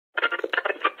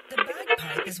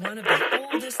pipe is one of the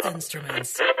oldest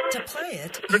instruments. To play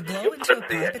it, you blow into a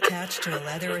pipe attached to a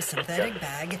leather or synthetic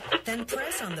bag, then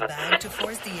press on the bag to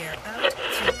force the air out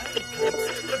through other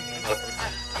pipes to create.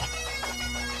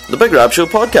 The Big Rab Show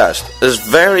podcast is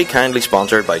very kindly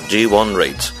sponsored by G1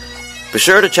 Reeds. Be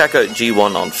sure to check out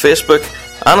G1 on Facebook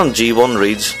and on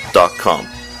g1reeds.com.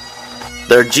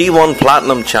 Their G1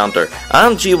 Platinum Chanter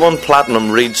and G1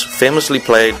 Platinum Reeds famously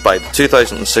played by the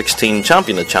 2016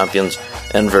 Champion of Champions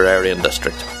Inverarian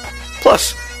District.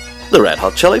 Plus, the Red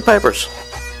Hot Chili Peppers.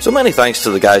 So many thanks to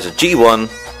the guys at G1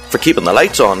 for keeping the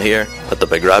lights on here at the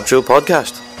Big Rab Show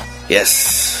podcast.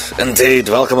 Yes, indeed,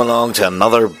 welcome along to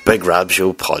another Big Rab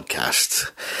Show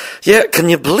podcast. Yeah, can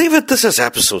you believe it? This is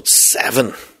episode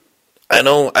 7. I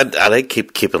know, I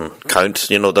keep keeping count.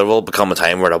 You know, there will become a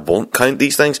time where I won't count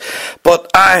these things.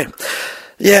 But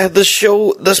the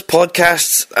show, this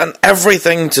podcast, and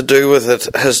everything to do with it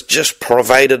has just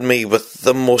provided me with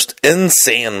the most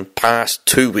insane past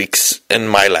 2 weeks in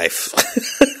my life.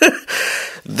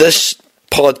 This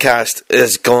podcast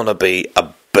is going to be a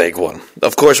big one.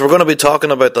 Of course, we're going to be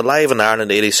talking about the Live in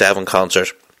Ireland 87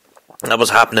 concert that was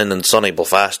happening in sunny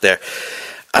Belfast there.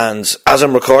 And as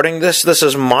I'm recording this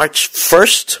is March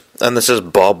 1st, and this is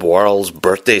Bob Worrell's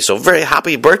birthday, so very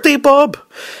happy birthday, Bob!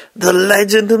 The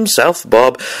legend himself,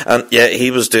 Bob. And yeah, he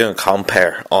was doing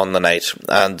compere on the night,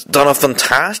 and done a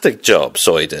fantastic job,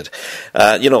 so he did.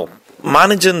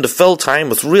 Managing to fill time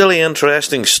with really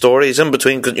interesting stories in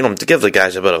between, to give the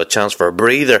guys a bit of a chance for a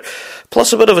breather,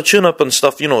 plus a bit of a tune-up and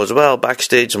stuff, as well,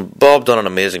 backstage, and Bob done an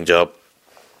amazing job.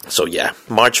 So yeah,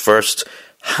 March 1st,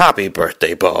 happy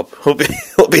birthday, Bob. Hope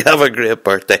you have a great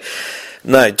birthday.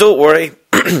 Now, don't worry,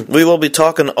 we will be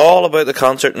talking all about the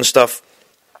concert and stuff,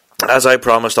 as I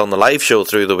promised on the live show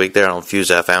through the week there on Fuse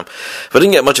FM. But I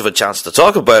didn't get much of a chance to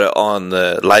talk about it on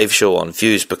the live show on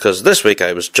Fuse, because this week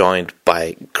I was joined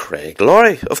by Craig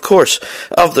Laurie, of course,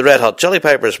 of the Red Hot Chili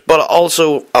Peppers, but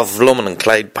also of Lummin and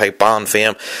Clyde Pipe Band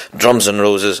fame, Drums and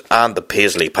Roses, and the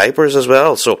Paisley Pipers as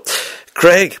well. So,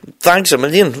 Craig, thanks a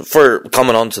million for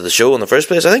coming on to the show in the first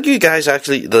place. I think you guys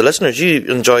actually, the listeners, you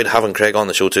enjoyed having Craig on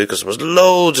the show too, because there was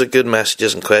loads of good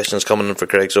messages and questions coming in for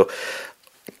Craig, so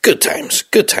good times.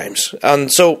 And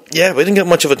so, yeah, we didn't get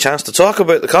much of a chance to talk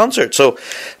about the concert, so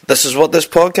this is what this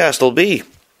podcast will be.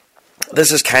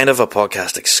 This is kind of a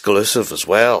podcast exclusive as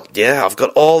well. Yeah, I've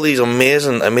got all these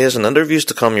amazing interviews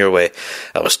to come your way.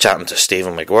 I was chatting to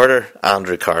Stephen McWhirter,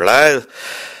 Andrew Carlisle,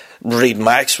 Reid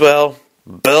Maxwell,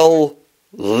 Bill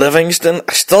Livingston.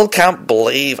 I still can't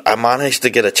believe I managed to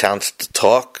get a chance to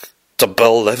talk to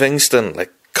Bill Livingston.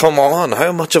 Like, come on,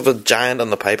 how much of a giant in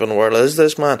the piping world is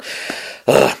this man?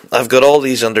 I've got all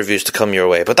these interviews to come your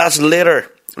way, but that's later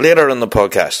in the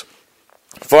podcast.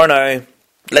 For now,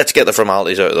 let's get the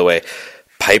formalities out of the way.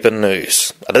 Piping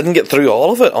news. I didn't get through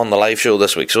all of it on the live show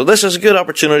this week, so this is a good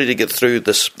opportunity to get through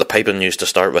the piping news to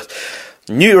start with.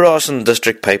 New Rossin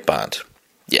District Pipe Band.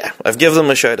 Yeah, I've given them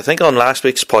a shout, I think, on last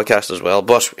week's podcast as well,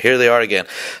 but here they are again.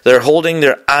 They're holding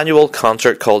their annual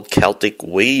concert called Celtic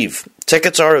Weave.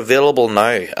 Tickets are available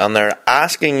now, and they're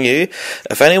asking you,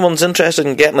 if anyone's interested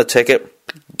in getting a ticket,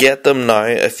 get them now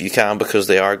if you can, because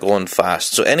they are going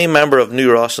fast. So any member of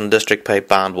New Rossin District Pipe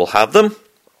Band will have them.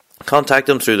 Contact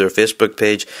them through their Facebook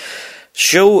page.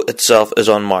 Show itself is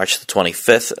on March the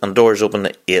 25th, and doors open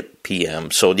at 8 p.m.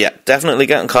 So yeah, definitely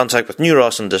get in contact with New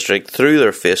Rossin District through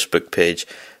their Facebook page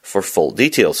for full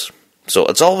details. So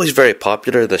it's always very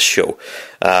popular, this show.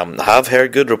 I have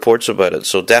heard good reports about it,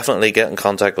 so definitely get in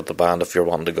contact with the band if you're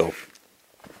wanting to go.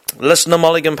 Listen to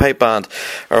Mulligan Pipe Band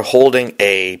are holding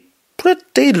a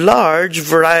pretty large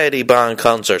variety band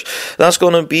concert. That's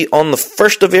going to be on the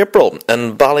 1st of April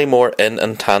in Ballymore Inn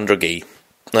in Tandragee.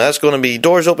 Now that's going to be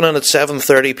doors opening at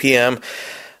 7:30 p.m.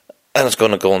 and it's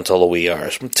going to go until the wee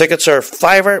hours. Tickets are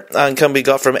 $5 and can be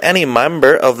got from any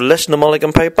member of Listen to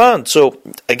Mulligan Pipe Band. So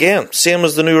again, same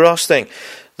as the New Ross thing.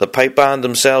 The pipe band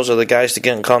themselves are the guys to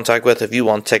get in contact with if you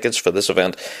want tickets for this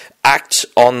event. Acts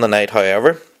on the night,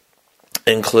 however,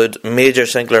 include Major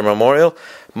Sinclair Memorial,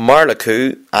 Marla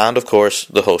Coo, and of course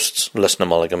the hosts, Listen to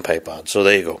Mulligan Pipe Band. So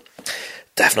there you go.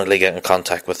 Definitely get in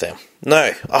contact with them.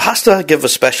 Now, I have to give a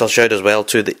special shout as well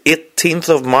to the 18th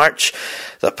of March.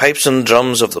 The pipes and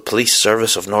drums of the Police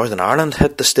Service of Northern Ireland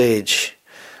hit the stage.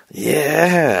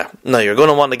 Yeah. Now, you're going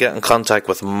to want to get in contact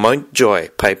with Mountjoy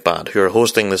Pipe Band, who are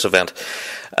hosting this event.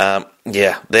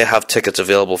 They have tickets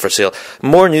available for sale.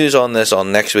 More news on this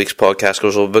on next week's podcast,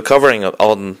 because we'll be covering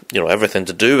on everything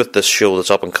to do with this show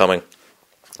that's up and coming,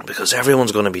 because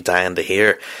everyone's going to be dying to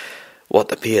hear what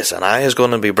the PSNI is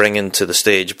going to be bringing to the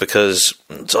stage, because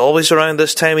it's always around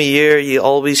this time of year you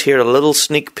always hear a little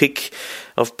sneak peek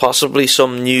of possibly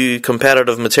some new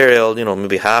competitive material,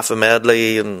 maybe half a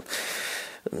medley and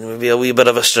maybe a wee bit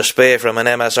of a spray from an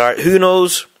MSR. Who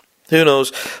knows?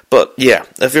 But yeah,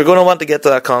 if you're going to want to get to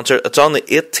that concert, it's on the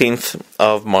 18th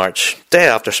of March, day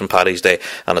after St. Paddy's Day,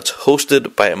 and it's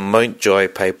hosted by Mountjoy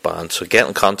Pipe Band. So get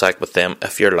in contact with them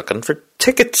if you're looking for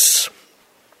tickets.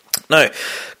 Now,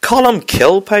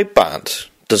 Columkill Pipe Band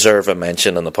deserve a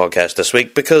mention in the podcast this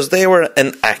week because they were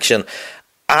in action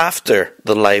after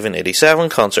the Live in 87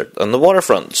 concert on the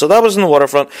Waterfront. So that was in the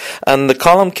Waterfront, and the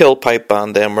Columkill Pipe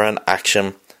Band then were in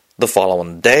action the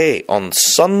following day, on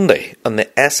Sunday, in the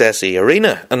SSE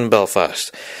Arena in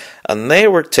Belfast. And they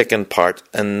were taking part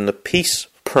in the Peace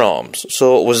Proms.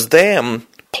 So it was them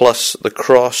plus the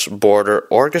Cross Border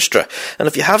Orchestra. And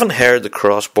if you haven't heard the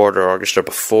Cross Border Orchestra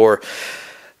before,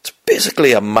 it's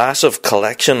basically a massive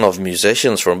collection of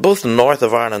musicians from both the north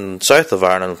of Ireland and south of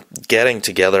Ireland getting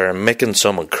together and making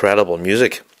some incredible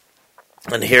music.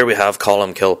 And here we have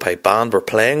Columkill Pipe Band. We're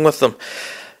playing with them.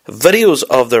 Videos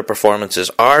of their performances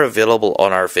are available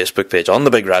on our Facebook page, on the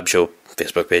Big Rab Show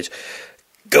Facebook page.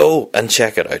 Go and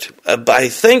check it out. I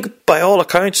think, by all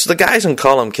accounts, the guys in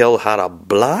Columkill had a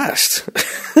blast.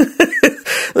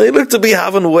 They look to be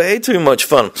having way too much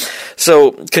fun.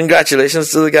 So,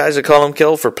 congratulations to the guys at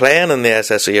Columkill for playing in the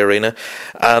SSE Arena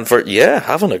and for,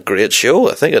 having a great show.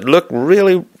 I think it looked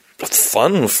really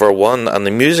fun for one, and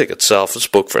the music itself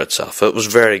spoke for itself. It was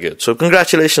very good. So,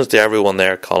 congratulations to everyone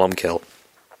there at Columkill.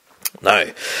 Now,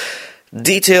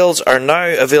 details are now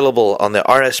available on the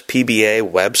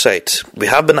RSPBA website. We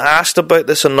have been asked about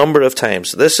this a number of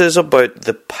times. This is about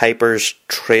the Piper's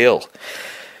Trail.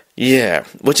 Yeah,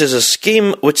 which is a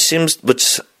scheme which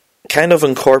kind of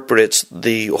incorporates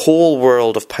the whole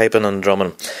world of piping and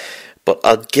drumming, but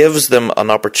it gives them an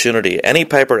opportunity, any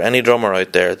piper, any drummer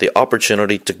out there, the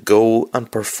opportunity to go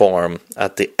and perform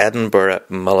at the Edinburgh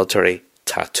Military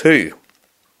Tattoo.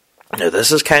 Now,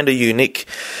 this is kind of unique.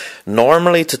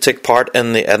 Normally, to take part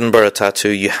in the Edinburgh Tattoo,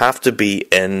 you have to be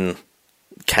in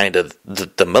kind of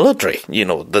the military.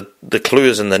 The clue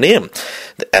is in the name.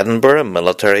 The Edinburgh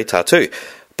Military Tattoo.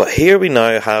 But here we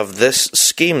now have this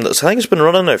scheme that I think has been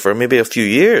running now for maybe a few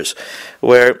years,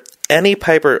 where any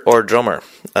piper or drummer,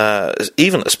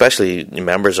 even especially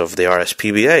members of the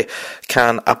RSPBA,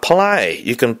 can apply.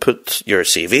 You can put your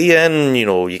CV in,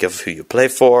 you give who you play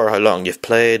for, how long you've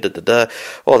played,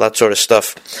 all that sort of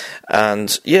stuff.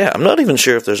 And I'm not even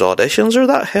sure if there's auditions or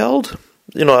that held.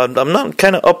 I'm not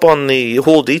kind of up on the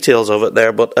whole details of it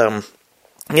there, but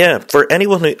for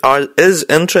anyone who is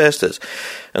interested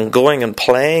in going and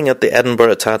playing at the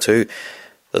Edinburgh Tattoo,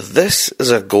 this is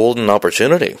a golden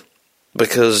opportunity.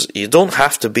 Because you don't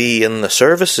have to be in the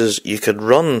services. You could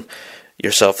run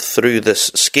yourself through this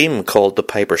scheme called the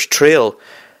Piper's Trail,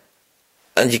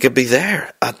 and you could be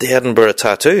there at the Edinburgh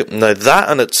Tattoo. Now,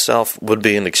 that in itself would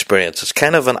be an experience. It's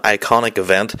kind of an iconic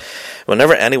event.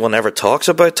 Whenever anyone ever talks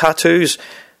about tattoos,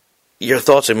 your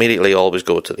thoughts immediately always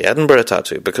go to the Edinburgh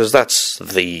Tattoo, because that's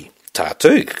the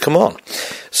tattoo. Come on.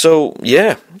 So,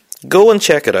 go and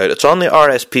check it out. It's on the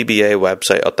RSPBA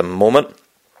website at the moment.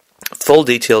 Full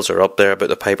details are up there about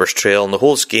the Piper's Trail and the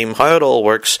whole scheme, how it all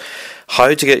works,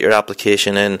 how to get your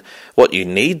application in, what you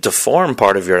need to form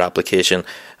part of your application,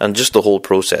 and just the whole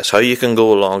process, how you can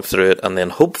go along through it and then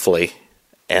hopefully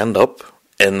end up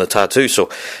in the tattoo. So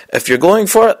if you're going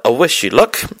for it, I wish you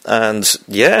luck, and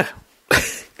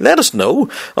let us know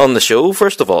on the show,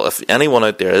 first of all, if anyone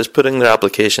out there is putting their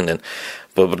application in.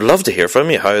 But would love to hear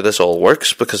from you how this all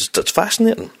works, because it's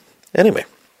fascinating. Anyway.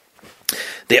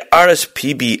 The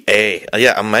RSPBA,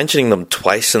 I'm mentioning them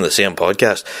twice in the same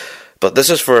podcast, but this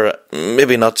is for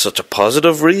maybe not such a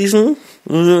positive reason.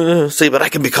 See, but I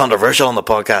can be controversial on the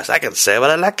podcast. I can say what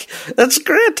I like. That's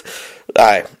great.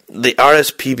 The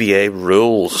RSPBA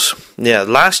rules.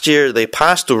 Last year they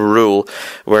passed a rule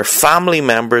where family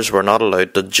members were not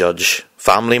allowed to judge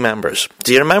family members.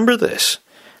 Do you remember this?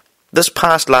 This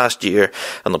passed last year,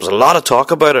 and there was a lot of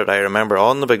talk about it, I remember,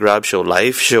 on the Big Rab Show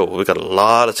live show. We got a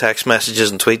lot of text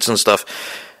messages and tweets and stuff.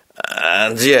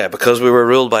 And because we were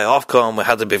ruled by Ofcom, we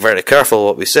had to be very careful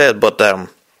what we said. But there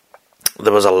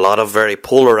was a lot of very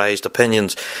polarised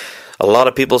opinions. A lot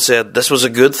of people said this was a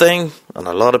good thing, and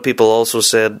a lot of people also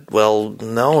said, well,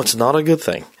 no, it's not a good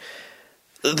thing.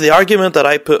 The argument that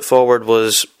I put forward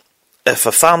was, if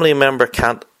a family member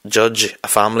can't judge a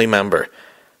family member,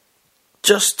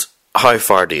 just how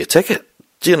far do you take it?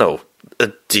 Do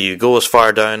you go as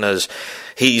far down as,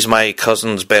 he's my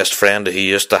cousin's best friend who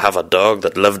used to have a dog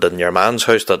that lived in your man's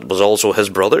house that was also his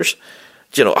brother's?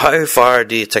 How far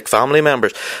do you take family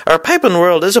members? Our piping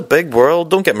world is a big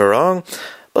world, don't get me wrong,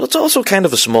 but it's also kind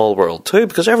of a small world too,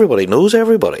 because everybody knows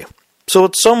everybody. So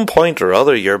at some point or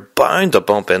other, you're bound to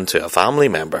bump into a family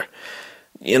member.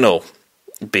 You know,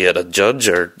 be it a judge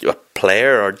or a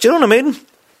player, or do you know what I mean?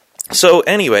 So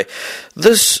anyway,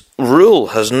 this rule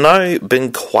has now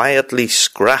been quietly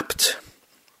scrapped.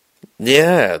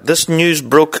 Yeah, this news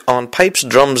broke on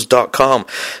pipesdrums.com.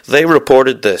 They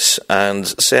reported this and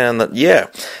saying that, yeah,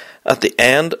 at the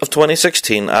end of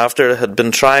 2016, after it had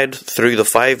been tried through the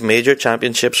 5 major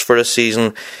championships for a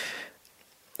season,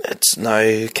 it's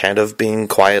now kind of being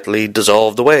quietly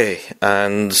dissolved away,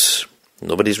 and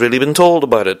nobody's really been told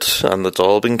about it, and it's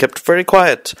all been kept very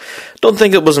quiet. Don't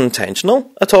think it was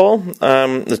intentional at all.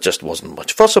 There just wasn't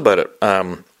much fuss about it.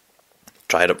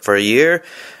 Tried it for a year,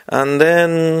 and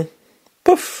then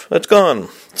poof, it's gone.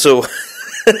 So,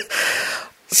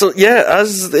 yeah,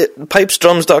 as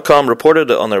pipesdrums.com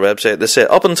reported it on their website, they say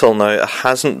up until now it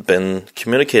hasn't been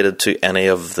communicated to any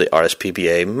of the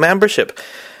RSPBA membership.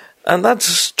 And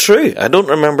that's true. I don't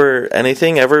remember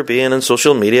anything ever being in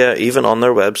social media, even on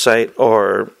their website,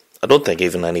 or I don't think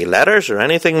even any letters or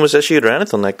anything was issued or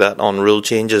anything like that on rule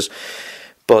changes.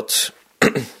 But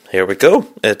here we go.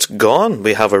 It's gone.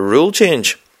 We have a rule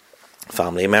change.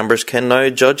 Family members can now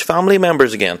judge family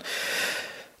members again.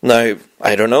 Now,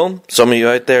 I don't know. Some of you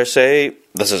out there say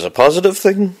this is a positive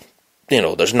thing. You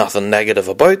know, there's nothing negative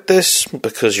about this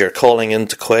because you're calling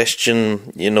into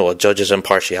question, you know, a judge's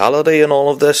impartiality and all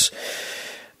of this.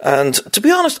 And to be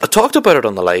honest, I talked about it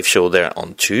on the live show there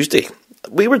on Tuesday.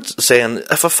 We were saying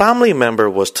if a family member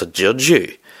was to judge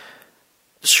you,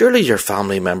 surely your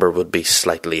family member would be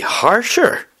slightly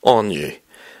harsher on you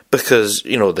because,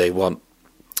 you know, they want...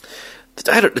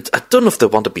 I don't know if they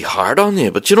want to be hard on you,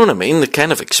 but you know what I mean? They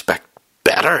kind of expect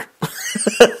better.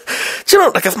 Do you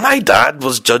know, like if my dad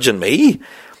was judging me,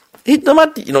 he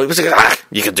was like,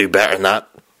 you could do better than that,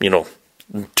 you know,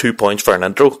 2 points for an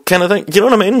intro kind of thing. Do you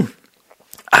know what I mean?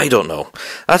 I don't know.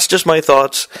 That's just my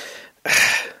thoughts,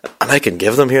 and I can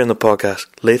give them here in the podcast.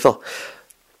 Lethal.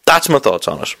 That's my thoughts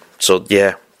on it. So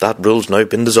yeah, that rule's now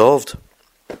been dissolved.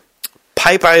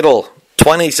 Pipe Idol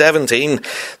 2017,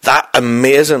 that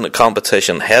amazing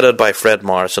competition headed by Fred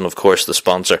Morrison, of course, the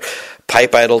sponsor.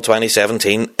 Pipe Idol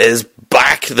 2017 is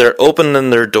back. They're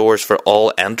opening their doors for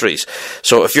all entries.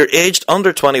 So if you're aged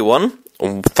under 21,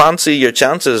 fancy your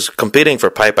chances competing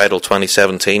for Pipe Idol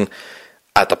 2017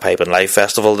 at the Pipe and Live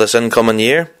Festival this incoming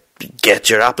year, get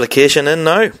your application in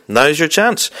now. Now's your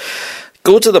chance.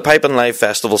 Go to the Pipe and Live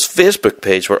Festival's Facebook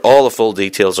page where all the full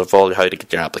details of all how to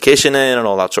get your application in and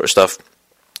all that sort of stuff,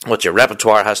 what your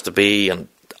repertoire has to be and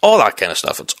all that kind of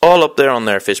stuff. It's all up there on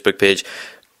their Facebook page.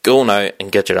 Go now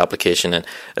and get your application in.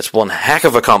 It's one heck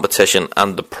of a competition,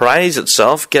 and the prize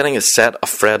itself, getting a set of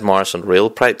Fred Morrison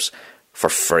rail pipes for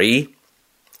free,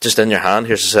 just in your hand.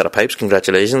 Here's a set of pipes,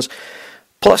 congratulations.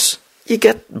 Plus, you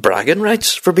get bragging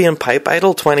rights for being Pipe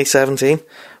Idol 2017.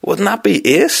 Wouldn't that be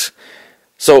ace?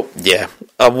 So, yeah,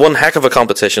 one heck of a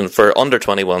competition for under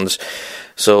 21s.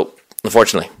 So,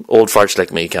 unfortunately, old farts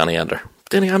like me can't enter.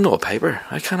 Denny, I'm not a piper.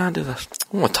 I can't do this.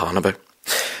 What am I talking about?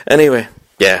 Anyway,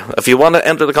 yeah, if you want to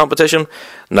enter the competition,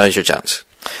 now's your chance.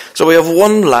 So we have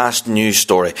one last news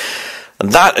story,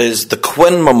 and that is the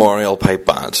Quinn Memorial Pipe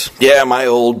Band. Yeah, my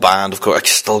old band, of course. I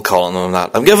still calling them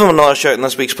that. I'm giving them another shout in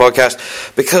this week's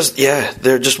podcast because, yeah,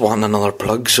 they're just wanting another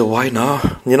plug, so why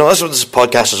not? You know, that's what this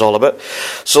podcast is all about.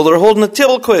 So they're holding a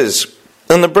table quiz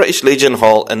in the British Legion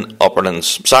Hall in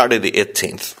Upperlands, Saturday the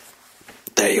 18th.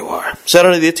 There you are.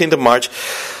 Saturday the 18th of March.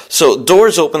 So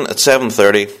doors open at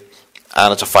 7:30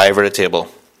 and it's a £5 a table.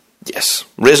 Yes.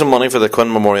 Raising money for the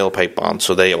Quinn Memorial Pipe Band.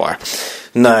 So there you are.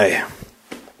 Now,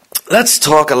 let's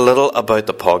talk a little about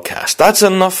the podcast. That's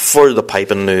enough for the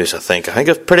piping news, I think. I think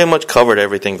I've pretty much covered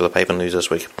everything for the piping news this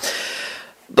week.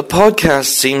 The podcast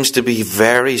seems to be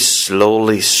very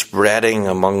slowly spreading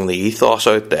among the ethos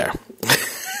out there.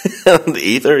 The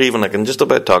ether, even, I can just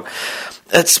about talk.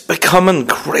 It's becoming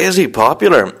crazy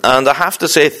popular, and I have to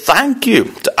say thank you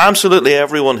to absolutely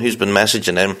everyone who's been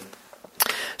messaging in.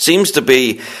 Seems to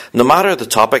be, no matter the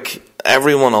topic,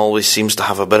 everyone always seems to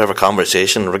have a bit of a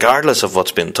conversation, regardless of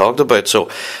what's been talked about. So,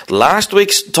 last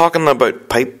week's talking about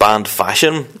pipe band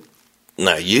fashion.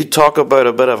 Now, you talk about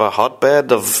a bit of a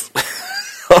hotbed of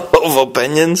of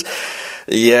opinions.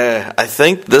 Yeah, I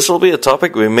think this will be a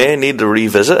topic we may need to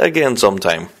revisit again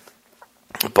sometime.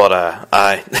 But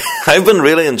I've been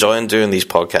really enjoying doing these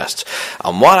podcasts,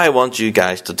 and what I want you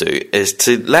guys to do is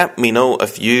to let me know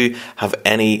if you have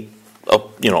any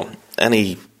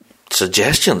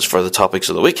suggestions for the topics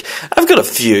of the week. I've got a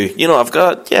few. I've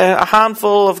got a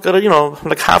handful. I've got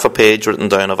like half a page written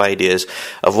down of ideas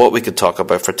of what we could talk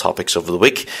about for topics of the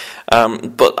week.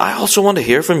 But I also want to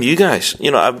hear from you guys.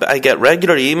 I get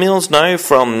regular emails now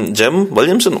from Jim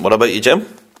Williamson. What about you, Jim?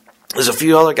 There's a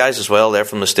few other guys as well there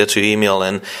from the States who email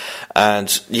in.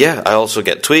 And I also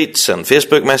get tweets and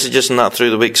Facebook messages and that through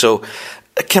the week. So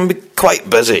it can be quite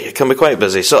busy.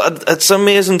 So it's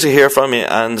amazing to hear from you,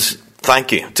 and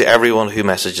thank you to everyone who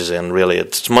messages in. Really,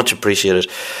 it's much appreciated.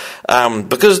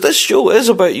 Because this show is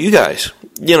about you guys.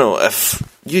 If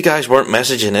you guys weren't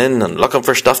messaging in and looking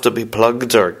for stuff to be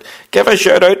plugged, or give a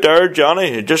shout out there,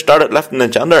 Johnny, who just started lifting the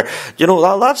gender,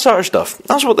 that sort of stuff.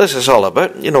 That's what this is all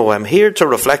about. I'm here to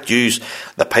reflect yous,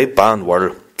 the pipe band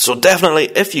world. So definitely,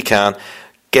 if you can,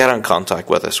 get in contact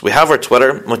with us. We have our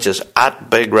Twitter, which is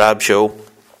 @BigRabShow.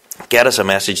 Get us a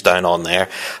message down on there.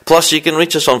 Plus, you can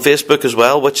reach us on Facebook as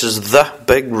well, which is The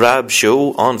Big Rab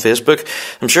Show on Facebook.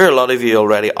 I'm sure a lot of you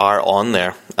already are on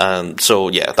there. And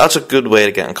so, that's a good way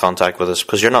to get in contact with us,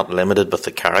 because you're not limited with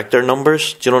the character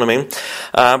numbers. Do you know what I mean?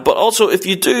 But also, if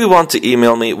you do want to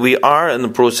email me, we are in the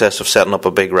process of setting up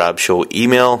a Big Rab Show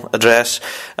email address.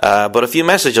 But if you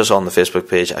message us on the Facebook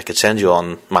page, I could send you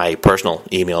on my personal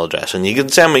email address, and you can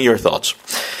send me your thoughts.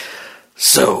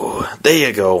 So, there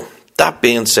you go. That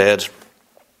being said,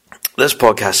 this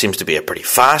podcast seems to be a pretty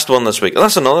fast one this week. And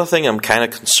that's another thing I'm kind of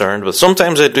concerned with.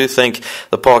 Sometimes I do think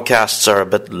the podcasts are a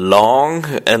bit long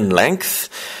in length,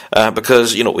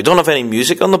 because, we don't have any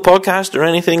music on the podcast or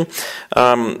anything.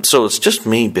 So it's just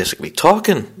me basically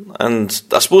talking. And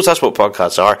I suppose that's what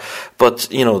podcasts are. But,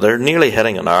 they're nearly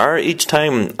hitting an hour each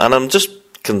time. And I'm just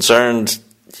concerned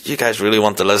you guys really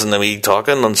want to listen to me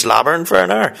talking and slabbering for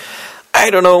an hour. I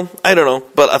don't know,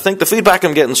 but I think the feedback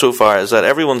I'm getting so far is that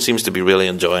everyone seems to be really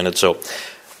enjoying it, so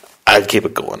I'll keep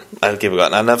it going. And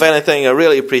if anything, I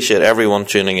really appreciate everyone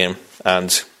tuning in,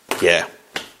 and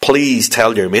please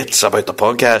tell your mates about the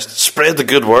podcast, spread the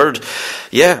good word,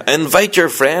 invite your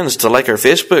friends to like our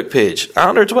Facebook page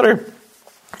and our Twitter,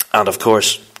 and of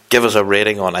course, give us a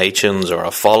rating on iTunes or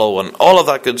a follow and all of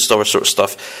that good sort of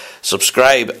stuff.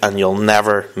 Subscribe and you'll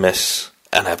never miss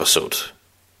an episode.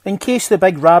 In case the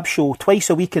Big Rab Show twice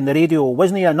a week on the radio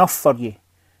wasn't enough for you,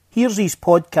 here's his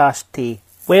podcast day.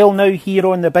 Well, now here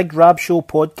on the Big Rab Show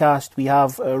podcast, we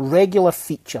have a regular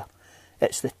feature.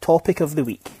 It's the topic of the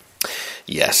week.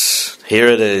 Yes, here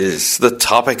it is, the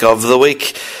topic of the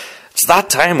week. It's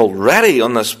that time already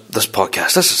on this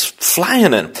podcast. This is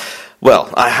flying in.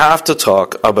 Well, I have to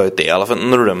talk about the elephant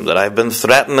in the room that I've been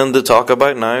threatening to talk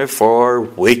about now for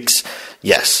weeks.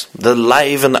 Yes, the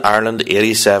Live in Ireland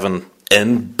 87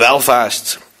 in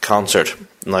Belfast concert.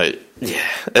 Now,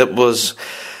 it was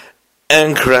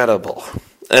incredible.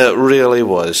 It really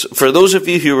was. For those of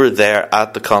you who were there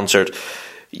at the concert,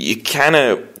 you kind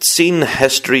of seen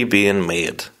history being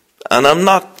made. And I'm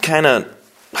not kind of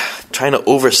trying to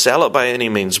oversell it by any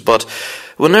means, but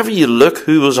whenever you look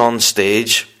who was on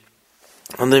stage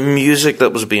and the music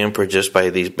that was being produced by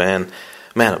these men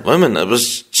and women, it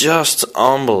was just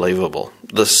unbelievable.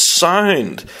 The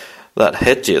sound that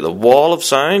hit you, the wall of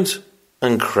sound,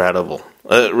 incredible.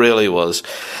 It really was.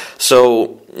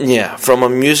 So, from a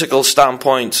musical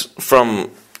standpoint,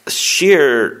 from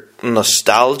sheer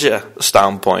nostalgia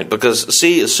standpoint, because,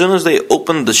 see, as soon as they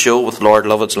opened the show with Lord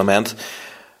Lovett's Lament,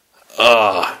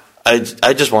 I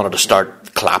just wanted to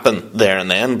start clapping there and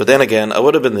then, but then again, I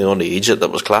would have been the only idiot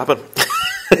that was clapping.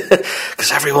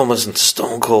 Because everyone was in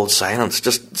stone cold silence,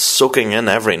 just soaking in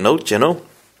every note,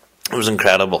 It was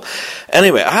incredible.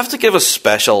 Anyway, I have to give a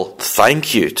special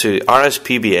thank you to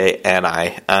RSPBA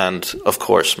NI and, of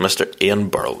course, Mr. Ian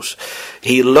Burrows.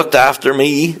 He looked after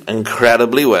me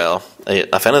incredibly well.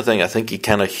 If anything, I think he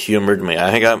kind of humoured me.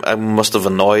 I think I must have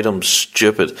annoyed him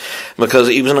stupid, because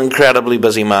he was an incredibly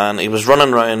busy man. He was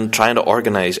running around trying to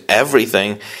organise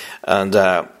everything,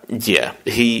 and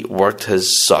he worked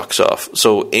his socks off.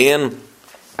 So, Ian,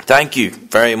 thank you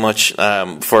very much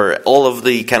for all of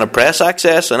the kind of press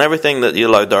access and everything that you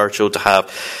allowed our show to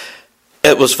have.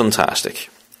 It was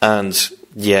fantastic. And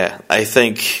I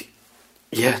think,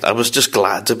 I was just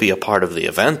glad to be a part of the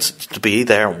event, to be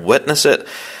there and witness it.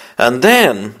 And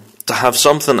then to have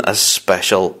something as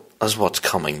special as what's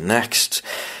coming next.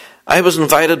 I was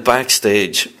invited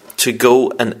backstage to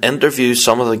go and interview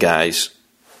some of the guys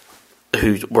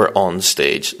who were on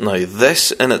stage. Now,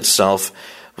 this in itself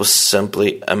was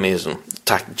simply amazing.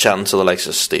 Chatting to the likes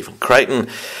of Stephen Crichton,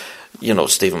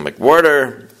 Stephen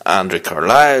McWhirter, Andrew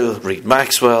Carlisle, Reid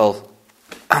Maxwell,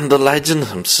 and the legend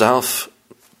himself,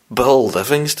 Bill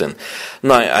Livingston.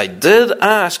 Now, I did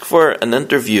ask for an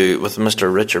interview with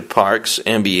Mr. Richard Parks,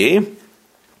 MBE,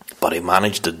 but he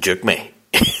managed to juke me.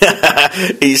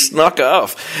 He snuck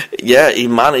off. Yeah, he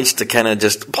managed to kind of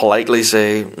just politely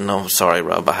say, "No, sorry,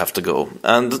 Rob, I have to go."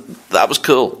 And that was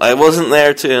cool. I wasn't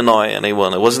there to annoy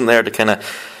anyone. I wasn't there to kind of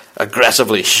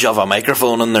aggressively shove a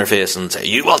microphone in their face and say,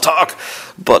 "You will talk."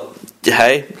 But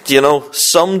hey,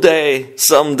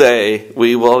 someday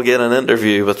we will get an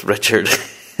interview with Richard.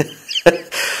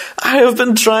 I have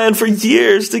been trying for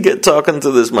years to get talking to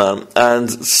this man, and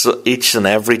so each and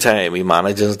every time he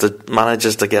manages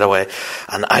to get away,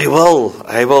 and I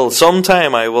will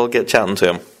sometime I will get chatting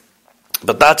to him.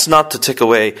 But that's not to take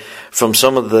away from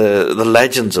some of the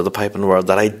legends of the piping world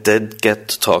that I did get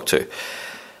to talk to.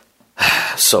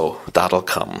 So that'll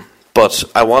come. But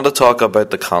I want to talk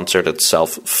about the concert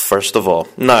itself first of all.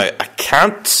 Now, I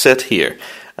can't sit here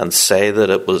and say that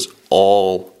it was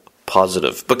all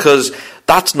positive, because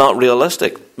that's not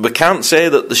realistic. We can't say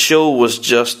that the show was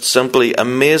just simply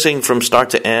amazing from start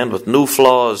to end with no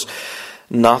flaws,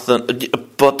 nothing.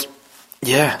 But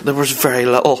yeah, there was very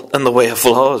little in the way of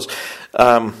flaws.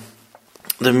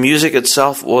 The music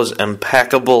itself was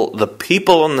impeccable. The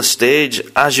people on the stage,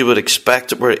 as you would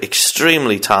expect, were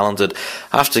extremely talented.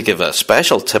 I have to give a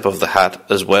special tip of the hat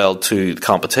as well to the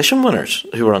competition winners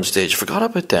who were on stage. Forgot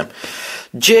about them.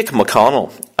 Jake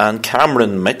McConnell and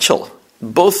Cameron Mitchell,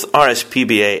 both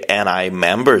RSPBA NI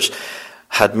members,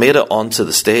 had made it onto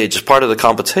the stage as part of the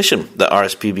competition that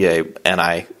RSPBA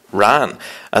NI ran.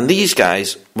 And these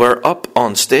guys were up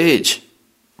on stage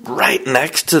right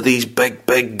next to these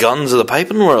big guns of the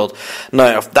piping world.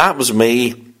 Now, if that was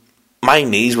me, my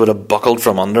knees would have buckled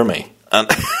from under me. And,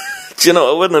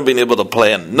 I wouldn't have been able to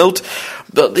play a note.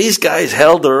 But these guys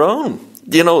held their own.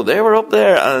 They were up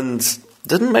there and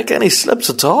didn't make any slips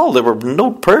at all. They were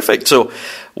note perfect. So,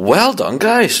 well done,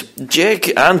 guys.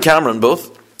 Jake and Cameron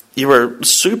both. You were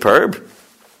superb.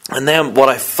 And then what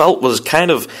I felt was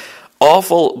kind of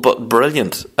awful but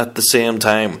brilliant at the same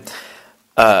time.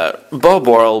 Bob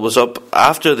Worrell was up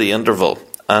after the interval,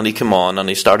 and he came on and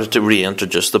he started to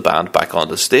reintroduce the band back on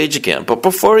the stage again. But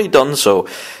before he done so,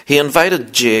 he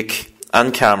invited Jake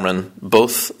and Cameron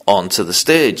both onto the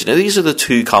stage. Now, these are the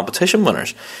two competition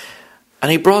winners. And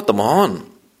he brought them on,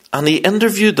 and he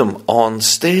interviewed them on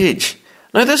stage.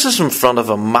 Now, this is in front of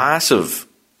a massive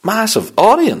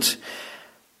audience.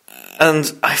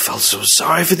 And I felt so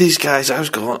sorry for these guys. I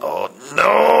was going, oh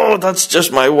no, that's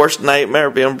just my worst nightmare,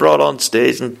 being brought on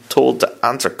stage and told to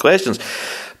answer questions.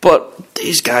 But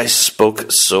these guys spoke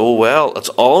so well. It's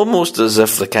almost as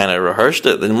if they kind of rehearsed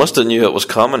it. They must have knew it was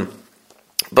coming.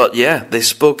 But yeah, they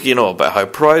spoke, about how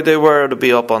proud they were to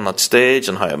be up on that stage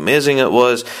and how amazing it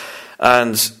was.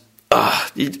 And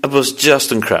it was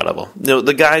just incredible.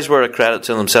 The guys were a credit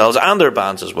to themselves and their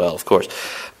bands as well, of course.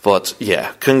 But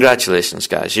yeah, congratulations,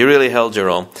 guys. You really held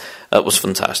your own. It was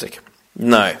fantastic.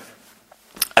 Now,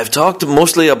 I've talked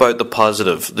mostly about the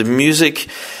positive. The music,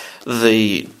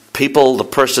 the people, the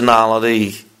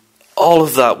personality, all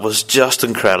of that was just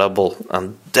incredible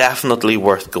and definitely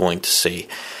worth going to see.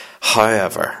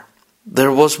 However,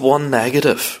 there was one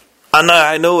negative. And now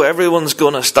I know everyone's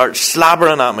going to start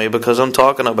slabbering at me because I'm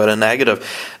talking about a negative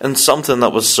and something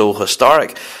that was so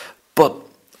historic. But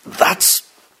that's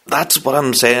what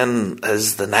I'm saying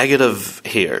is the negative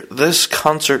here. This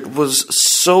concert was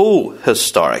so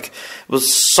historic. It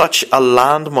was such a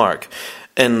landmark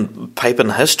in piping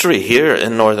history here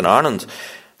in Northern Ireland.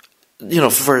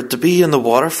 For it to be in the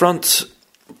waterfront,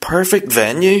 perfect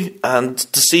venue, and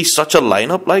to see such a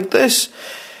lineup like this.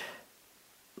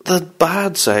 The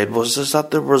bad side was that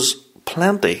there was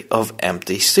plenty of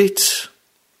empty seats.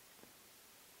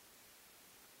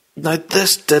 Now,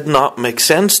 this did not make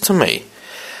sense to me.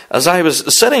 As I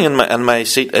was sitting in my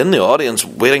seat in the audience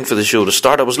waiting for the show to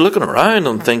start, I was looking around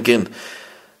and thinking,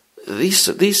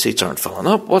 these seats aren't filling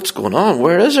up. What's going on?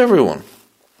 Where is everyone?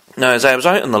 Now, as I was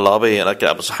out in the lobby, and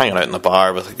I was hanging out in the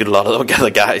bar with a good lot of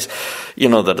the guys,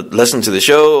 that had listened to the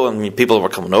show, and people were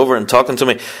coming over and talking to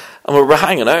me, and we were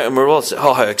hanging out, and we were all saying,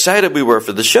 how excited we were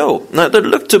for the show. Now, there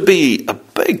looked to be a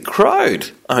big crowd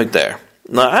out there.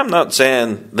 Now, I'm not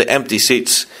saying the empty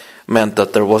seats meant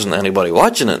that there wasn't anybody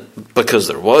watching it, because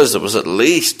there was at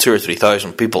least 2,000 or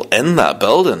 3,000 people in that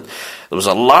building. There was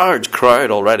a large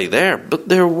crowd already there, but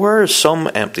there were some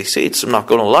empty seats, I'm not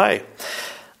going to lie.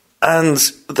 And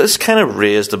this kind of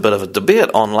raised a bit of a debate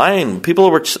online.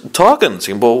 People were talking,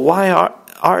 saying, well, why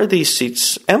are these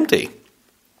seats empty?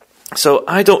 So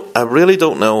I really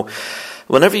don't know.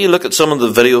 Whenever you look at some of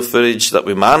the video footage that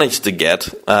we managed to get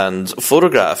and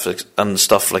photographs and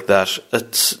stuff like that,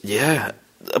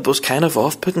 it was kind of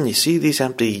off-putting. You see these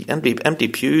empty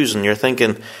pews, and you're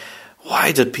thinking,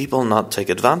 why did people not take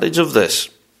advantage of this?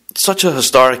 Such a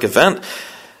historic event.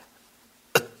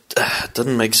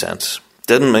 didn't make sense.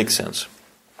 Didn't make sense.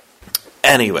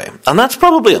 Anyway, and that's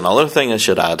probably another thing I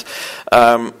should add.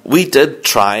 We did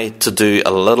try to do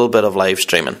a little bit of live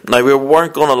streaming. Now, we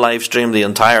weren't going to live stream the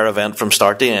entire event from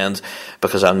start to end,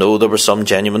 because I know there were some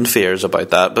genuine fears about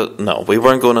that, but no, we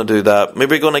weren't going to do that.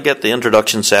 Maybe we're going to get the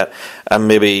introduction set, and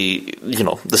maybe,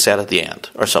 the set at the end,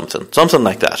 or something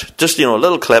like that. Just, a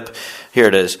little clip, here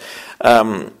it is.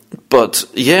 But,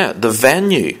 yeah, the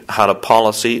venue had a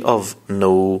policy of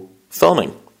no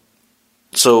filming.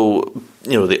 So,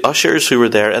 the ushers who were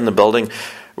there in the building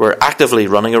were actively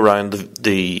running around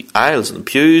the aisles and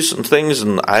pews and things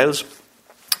in the aisles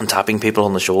and tapping people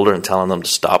on the shoulder and telling them to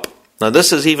stop. Now,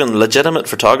 this is even legitimate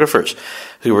photographers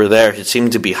who were there, who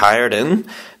seemed to be hired in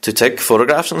to take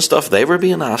photographs and stuff. They were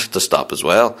being asked to stop as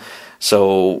well.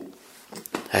 So,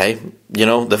 hey,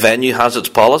 the venue has its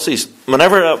policies.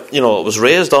 Whenever, it was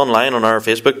raised online on our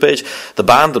Facebook page, the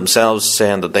band themselves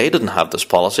saying that they didn't have this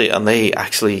policy, and they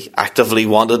actually actively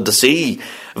wanted to see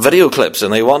video clips,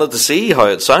 and they wanted to see how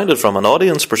it sounded from an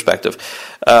audience perspective.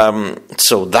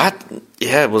 So that,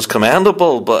 was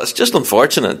commendable, but it's just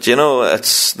unfortunate.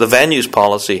 It's the venue's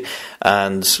policy,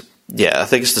 and I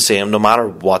think it's the same no matter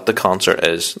what the concert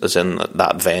is in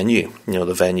that venue.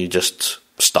 The venue just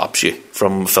stops you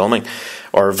from filming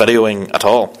or videoing at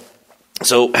all.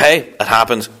 So, hey, it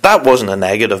happened. That wasn't a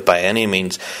negative by any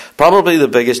means. Probably the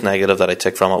biggest negative that I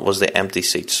took from it was the empty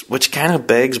seats, which kind of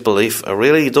begs belief. I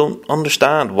really don't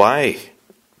understand why.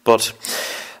 But,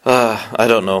 I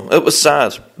don't know. It was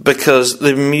sad because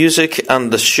the music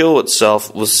and the show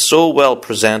itself was so well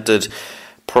presented,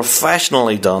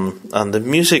 professionally done, and the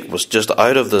music was just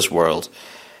out of this world.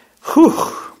 Whew,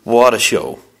 what a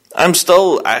show. I'm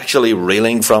still actually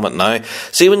reeling from it now.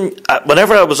 See,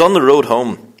 whenever I was on the road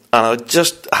home, and I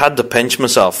just had to pinch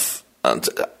myself, and,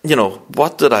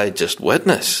 what did I just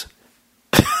witness?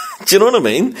 Do you know what I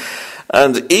mean?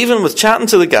 And even with chatting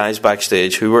to the guys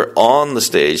backstage who were on the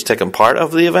stage taking part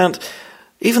of the event,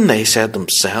 even they said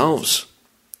themselves,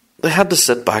 they had to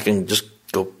sit back and just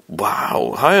go,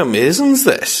 wow, how amazing is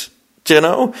this? Do you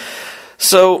know?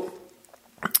 So,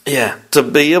 yeah, to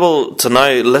be able to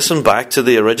now listen back to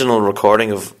the original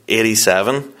recording of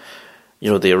 87,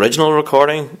 the original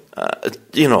recording,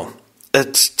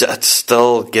 it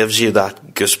still gives you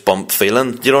that goosebump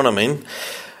feeling, do you know what I mean?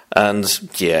 And,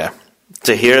 yeah,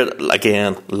 to hear it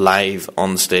again live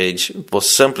on stage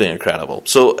was simply incredible.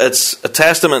 So it's a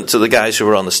testament to the guys who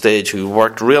were on the stage who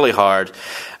worked really hard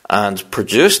and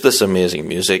produced this amazing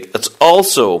music. It's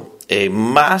also a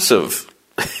massive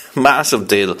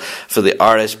deal for the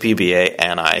RSPBA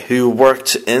NI, who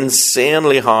worked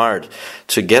insanely hard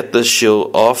to get this show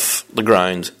off the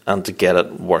ground and to get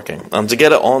it working and to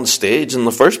get it on stage in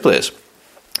the first place.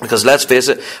 Because let's face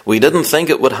it, we didn't think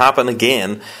it would happen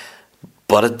again,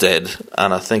 but it did,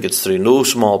 and I think it's through no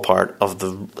small part of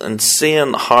the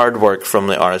insane hard work from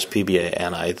the RSPBA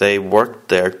NI. They worked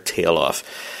their tail off.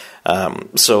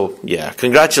 So, yeah,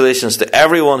 congratulations to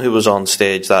everyone who was on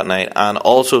stage that night, and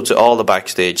also to all the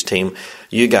backstage team.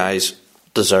 You guys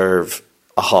deserve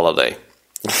a holiday.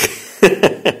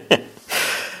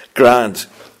 Grand.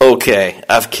 Okay,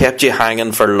 I've kept you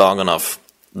hanging for long enough.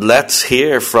 Let's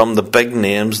hear from the big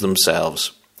names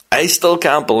themselves. I still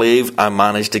can't believe I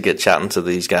managed to get chatting to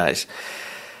these guys.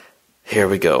 Here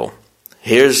we go.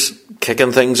 Here's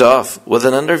kicking things off with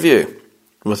an interview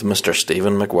with Mr.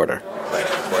 Stephen McWhirter.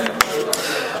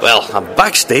 Well, I'm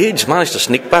backstage, managed to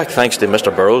sneak back thanks to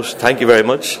Mr. Burrows. Thank you very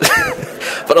much.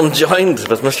 But I'm joined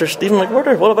with Mr. Stephen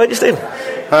McWhirter. What about you, Stephen?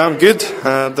 I'm good,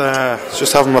 and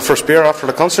just having my first beer after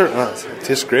the concert. It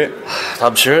tastes great.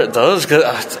 I'm sure it does.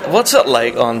 What's it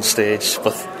like on stage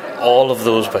with all of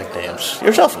those big names?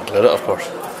 Yourself included, of course.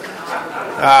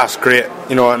 It's great.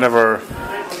 It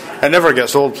never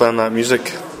gets old playing that music.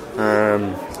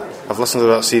 I've listened to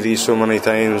that CD so many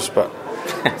times, but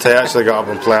to actually get up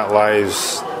and play it live,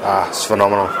 it's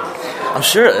phenomenal. I'm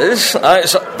sure it is. So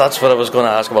that's what I was going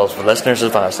to ask about for listeners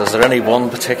as fast. Is there any one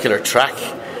particular track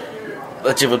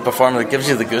that you would perform that gives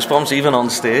you the goosebumps, even on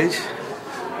stage?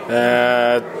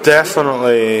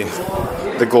 Definitely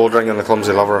the Gold Ring and the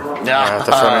Clumsy Lover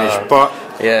to finish. But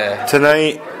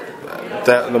tonight,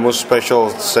 the most special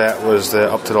set was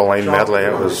the Up to the Line medley.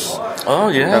 It was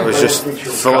just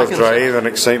full of drive and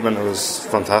excitement. It was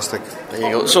fantastic. There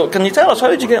you go. So can you tell us, how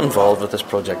did you get involved with this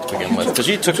project to begin with? Because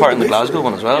you took part in the Glasgow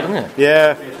one as well, didn't you?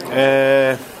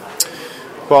 Yeah.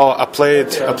 Well, I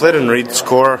played in Reed's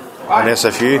Corps in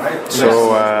SFU.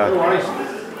 So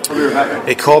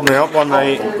he called me up one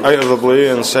night out of the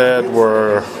blue and said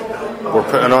we're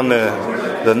putting on the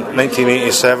the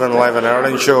 1987 Live in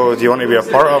Ireland show, do you want to be a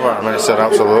part of it? And I said,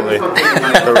 absolutely.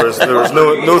 There was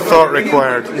no thought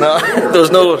required. No, there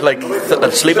was no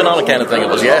sleeping on it kind of thing. It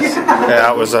was yes.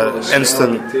 Yeah, it was an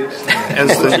instant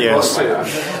yes.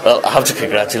 Well, I have to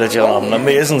congratulate you on an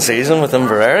amazing season with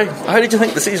Inverary. How did you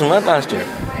think the season went last year?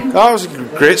 Oh, it was a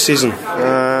great season.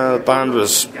 The band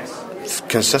was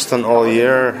consistent all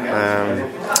year,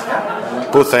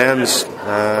 both ends,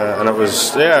 and it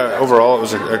was overall it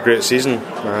was a great season,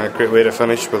 a great way to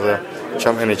finish with the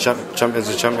champions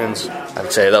of champions.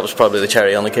 I'd say that was probably the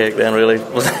cherry on the cake then, really.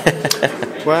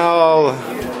 Well,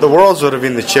 the Worlds would have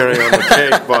been the cherry on the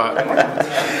cake, but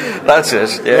that's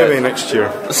it. Yeah. Maybe next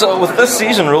year. So with this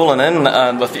season rolling in,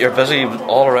 and with you're busy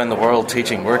all around the world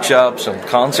teaching workshops and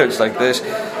concerts like this,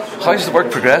 how's the work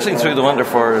progressing through the winter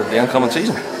for the incoming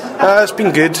season? It's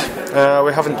been good.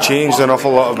 We haven't changed an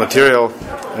awful lot of material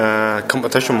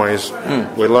competition-wise.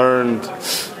 We learned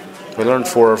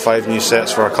 4 or 5 new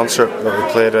sets for our concert that we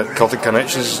played at Celtic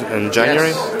Connections in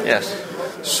January. Yes.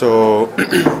 So, we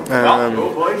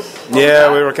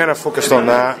were kind of focused on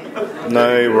that. Now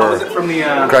we're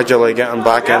gradually getting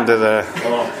back into the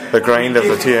grind of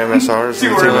the 2 MSRs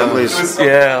and the 2 medleys.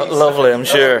 Yeah, lovely, I'm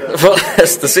sure. Well,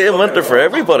 it's the same winter for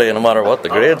everybody, no matter what the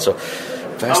grade, so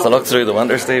best of luck through the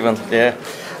winter, Stephen. Yeah.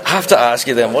 I have to ask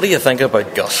you then, what do you think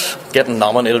about Gus getting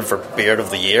nominated for Beard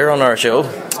of the Year on our show?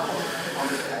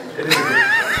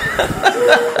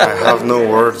 I have no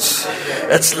words.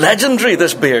 It's legendary,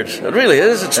 this beard. It really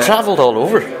is. It's travelled all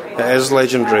over. It is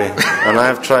legendary, and I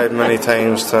have tried many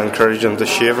times to encourage him to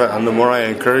shave it, and the more I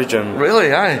encourage him,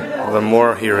 really, aye, the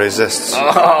more he resists.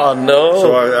 Oh no!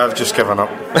 So I've just given up.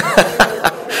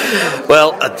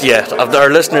 Well, our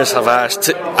listeners have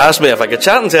asked me if I could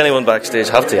chat to anyone backstage.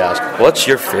 I have to ask, what's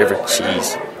your favourite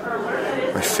cheese?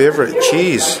 My favourite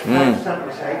cheese?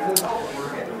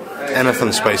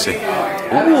 Anything spicy.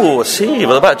 Ooh, I see,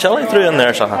 with a bit of chilli through in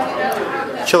there,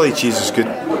 Saha. Chili cheese is good.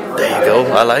 There you go,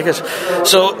 I like it.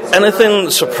 So, anything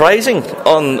surprising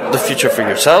on the future for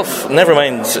yourself? Never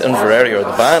mind Inverary or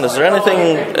the band. Is there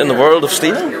anything in the world of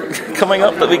Stephen coming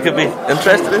up that we could be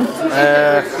interested in?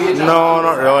 No,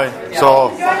 not really. It's all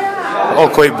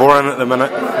quite boring at the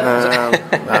minute.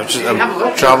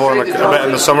 I'm travelling a bit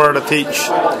in the summer to teach.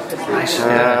 Nice,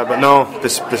 but no,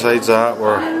 besides that,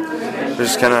 we're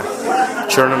just kind of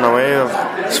churning away of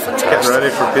getting ready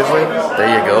for Paisley.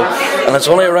 There you go. And it's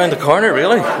only around the corner,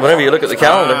 really, whenever you look at the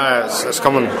calendar. It's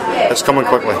coming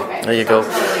quickly. There you go.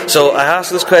 So I ask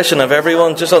this question of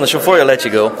everyone just on the show before I let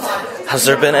you go. Has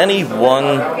there been any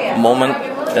one moment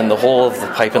in the whole of the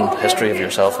piping history of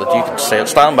yourself that you could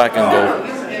stand back and go,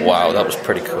 wow, that was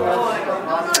pretty cool?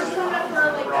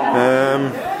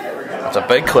 It's a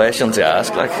big question to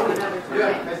ask, like.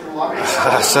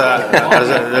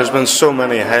 There's been so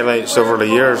many highlights over the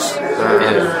years.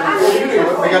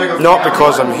 Not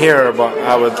because I'm here, but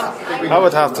I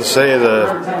would have to say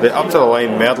the Up to the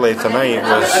Line medley tonight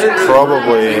was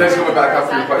probably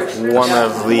one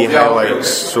of the highlights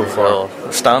so far.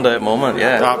 Standout moment,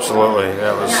 yeah. Absolutely,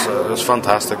 it was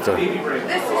fantastic to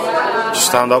just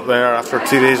stand up there after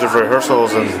 2 days of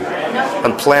rehearsals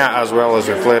and play it as well as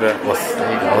we played it with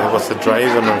the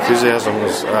drive and enthusiasm.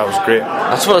 That was great.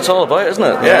 That's what it's all about, isn't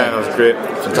it? Yeah, it was great.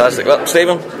 Fantastic. Well,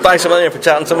 Stephen, thanks a million for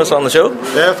chatting to us on the show.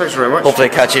 Yeah, thanks very much. Hopefully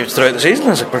catch you throughout the season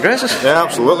as it progresses. Yeah,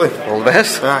 absolutely. All the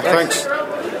best. Yeah, thanks.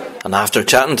 And after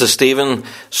chatting to Stephen,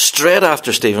 straight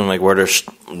after Stephen McWhirter,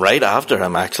 right after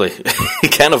him actually, he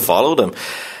kind of followed him.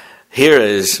 Here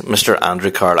is Mr.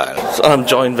 Andrew Carlisle. So I'm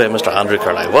joined by Mr. Andrew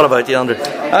Carlisle. What about you, Andrew?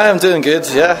 I am doing good,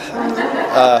 yeah.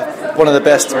 One of the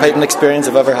best piping experience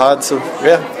I've ever had, so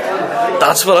yeah.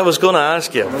 That's what I was going to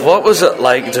ask you. What was it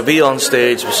like to be on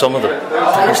stage with some of the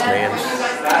biggest names?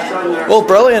 Well,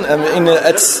 brilliant. I mean,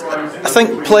 I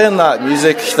think playing that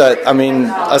music that, I mean,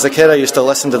 as a kid I used to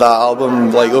listen to that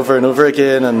album like over and over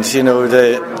again, and you know,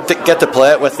 to get to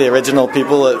play it with the original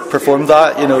people that performed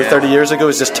that, 30 years ago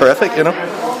was just terrific,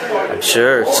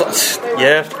 Sure. So,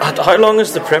 yeah. How long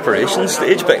is the preparation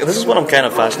stage? This is what I'm kind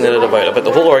of fascinated about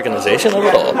the whole organisation of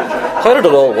it all. How did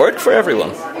it all work for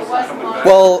everyone?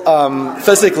 Well,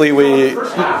 physically we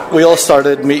all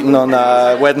started meeting on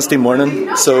Wednesday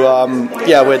morning. So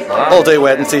we had all day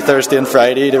Wednesday, Thursday, and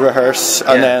Friday to rehearse,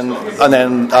 and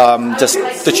then just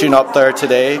to tune up there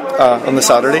today on the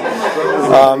Saturday.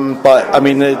 But I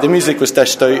mean, the music was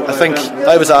dished out. I think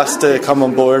I was asked to come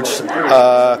on board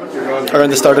around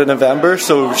the start of November.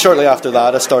 So shortly after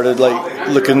that, I started like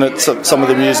looking at some of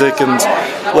the music and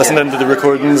listening to the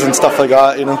recordings and stuff like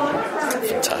that.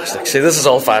 Fantastic. See, this is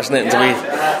all fascinating to me.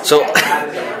 So,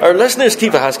 our listeners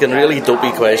keep asking really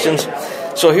dopey questions.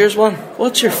 So here's one.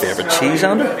 What's your favourite cheese,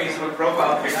 Andrew?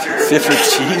 Favourite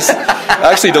cheese?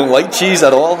 I actually don't like cheese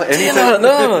at all. Anything.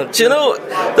 No. Do you know,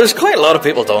 there's quite a lot of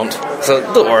people don't. So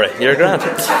don't worry, you're grand.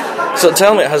 So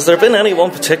tell me, has there been any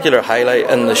one particular highlight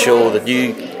in the show that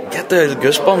you get the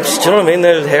goosebumps? Do you know what I mean?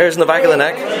 The hairs in the back of the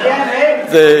neck?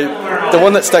 The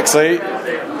one that sticks out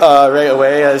right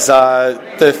away is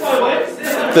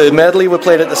the medley we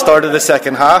played at the start of the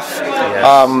second half.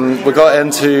 Yes. We got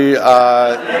into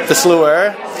the slow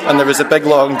air, and there was a big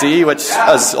long D, which,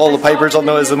 as all the pipers will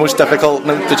know, is the most difficult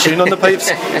note to tune on the pipes,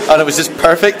 and it was just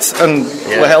perfect, and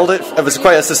we held it. It was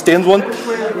quite a sustained one,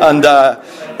 and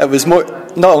it was more.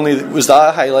 Not only was that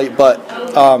a highlight, but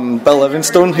Bill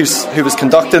Livingstone, who was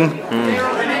conducting,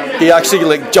 he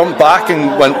actually jumped back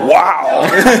and went, "Wow!"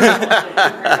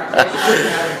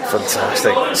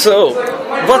 Fantastic. So,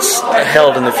 what's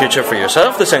held in the future for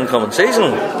yourself this incoming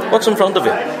season? What's in front of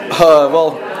you?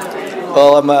 Well,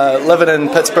 I'm living in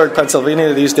Pittsburgh,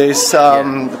 Pennsylvania these days.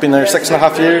 I've been there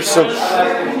 6.5 years. So,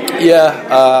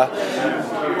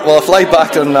 well, I fly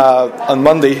back on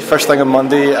Monday, first thing on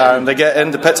Monday, and I get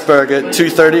into Pittsburgh at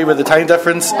 2:30 with the time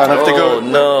difference, and I have to go.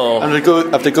 No! I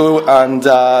have to go and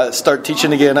start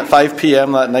teaching again at 5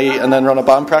 p.m. that night, and then run a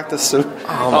band practice. So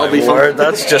that'll be fun.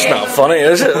 That's just not funny,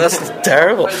 is it? That's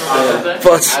terrible.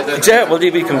 But will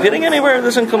you be competing anywhere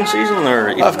this incoming season, or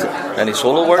any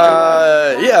solo work?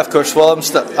 Yeah, of course. Well, I'm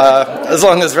as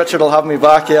long as Richard will have me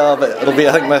back. Yeah, it'll be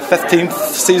I think my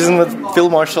 15th season with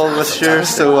Field Marshal this year.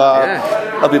 So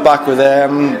I'll be back with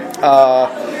them,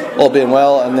 all being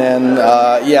well, and then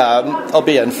I'll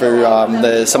be in for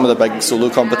some of the big solo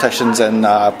competitions in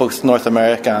both North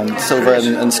America and silver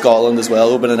in Scotland as well.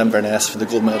 Opening in Inverness for the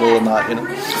gold medal and that,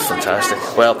 Fantastic.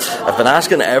 Well, I've been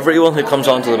asking everyone who comes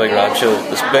on to the Big Rab Show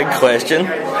this big question: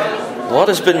 what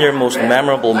has been your most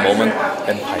memorable moment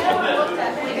in piping?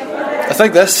 I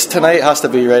think this tonight has to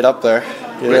be right up there.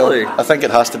 Really? I think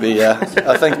it has to be. Yeah.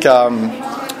 I think.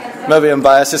 Maybe I'm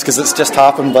biased just because it's just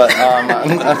happened, but it has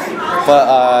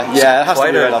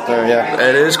to be right up there. Yeah,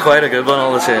 it is quite a good one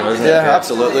all the same, isn't it? Yeah,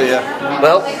 absolutely. Yeah.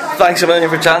 Well, thanks a million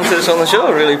for chatting to us on the show.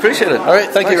 I really appreciate it. All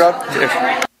right, thank you, Rob. Cheers.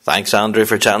 Thanks, Andrew,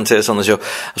 for chatting to us on the show.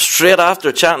 Straight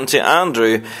after chatting to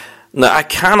Andrew, now I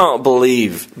cannot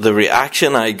believe the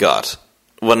reaction I got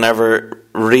whenever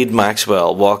Reid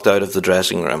Maxwell walked out of the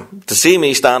dressing room to see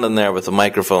me standing there with the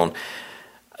microphone.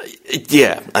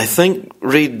 Yeah, I think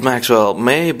Reid Maxwell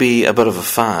may be a bit of a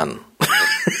fan.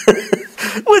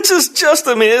 Which is just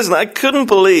amazing. I couldn't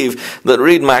believe that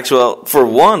Reid Maxwell, for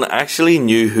one, actually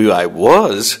knew who I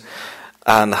was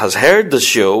and has heard the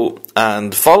show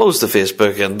and follows the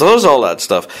Facebook and does all that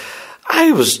stuff.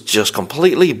 I was just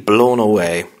completely blown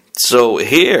away. So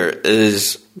here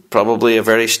is probably a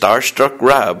very starstruck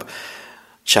Rab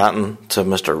chatting to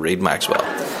Mr. Reid Maxwell.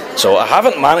 So I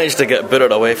haven't managed to get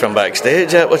booted away from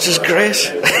backstage yet, which is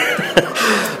great.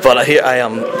 But here I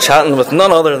am chatting with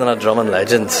none other than a drumming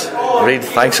legend. Reid,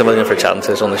 thanks a million for chatting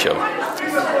to us on the show.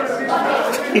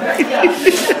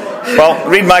 Well,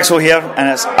 Reid Maxwell here, and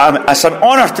it's an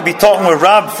honour to be talking with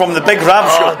Rab from the Big Rab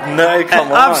Show. Oh, no, come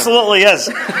on. Absolutely is.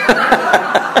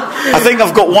 I think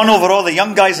I've got one over all the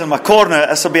young guys in my corner.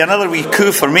 This will be another wee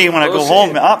coup for me when I go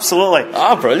home. Absolutely.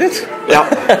 Brilliant.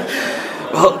 Yeah.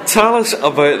 Well, tell us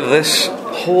about this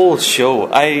whole show.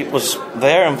 I was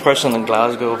there in person in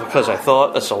Glasgow because I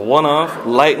thought it's a one-off.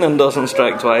 Lightning doesn't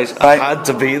strike twice. I had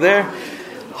to be there.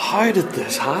 How did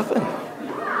this happen?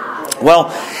 Well,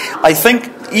 I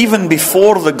think even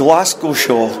before the Glasgow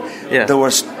show, there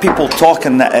was people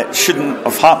talking that it shouldn't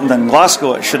have happened in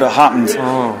Glasgow. It should have happened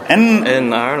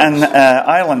in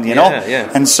Ireland, you know.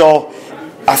 Yeah. And so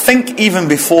I think even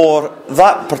before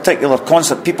that particular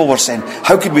concert, people were saying,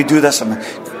 how could we do this, and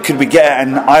could we get it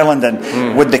in Ireland,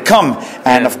 and would they come?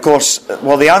 And of course,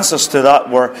 well, the answers to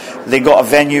that were they got a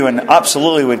venue and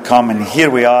absolutely would come, and here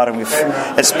we are, and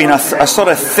it's been a sort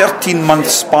of 13-month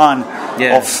span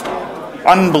of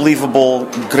unbelievable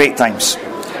great times.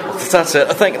 That's it.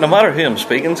 I think no matter who I'm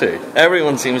speaking to,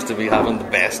 everyone seems to be having the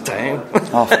best time.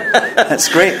 That's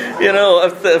great. You know,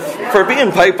 for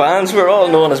being pipe bands, we're all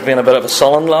known as being a bit of a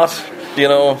sullen lot, you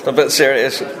know, a bit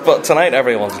serious. But tonight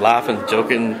everyone's laughing,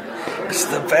 joking. It's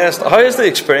the best. How has the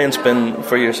experience been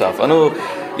for yourself? I know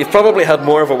you've probably had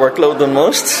more of a workload than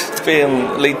most,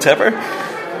 being lead tipper.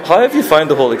 How have you found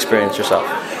the whole experience yourself?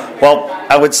 Well,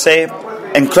 I would say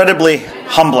incredibly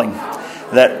humbling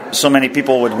that so many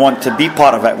people would want to be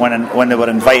part of it when they were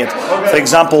invited. For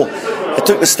example, I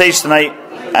took the stage tonight.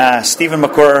 Stephen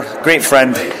McQuirr, great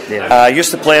friend,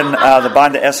 used to play in the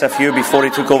band at SFU before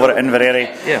he took over at Inverary.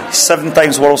 7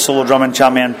 times world solo drumming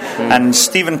champion. And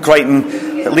Stephen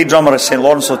Crichton, lead drummer of St.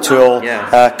 Lawrence O'Toole,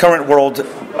 current world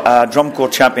drum corps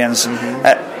champions.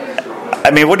 I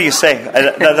mean, what do you say?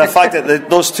 The fact that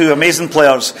those two amazing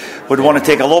players would want to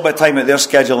take a little bit of time out of their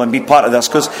schedule and be part of this,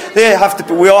 because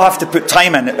we all have to put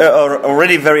time in our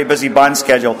already very busy band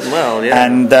schedule. Well, yeah.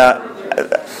 And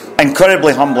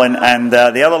incredibly humbling. And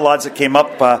the other lads that came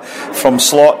up from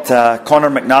Slot,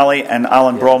 Conor McNally and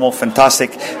Alan Bromwell,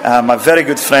 fantastic. My very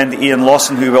good friend Ian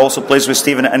Lawson, who also plays with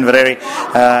Stephen at Inverary,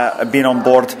 being on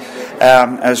board.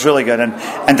 It was really good,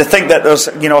 and to think that there's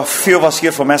a few of us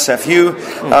here from SFU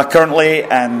currently,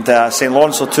 and St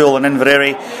Lawrence O'Toole and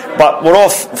Inverary, but we're all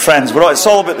friends. It's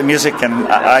all about the music, and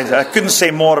I couldn't say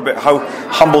more about how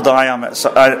humbled I am. It's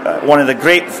one of the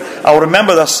great. I'll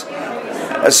remember this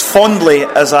as fondly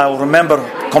as I'll remember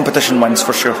competition wins,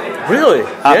 for sure. Really?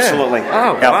 Absolutely.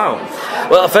 Yeah. Oh, wow.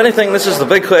 Well, if anything, this is the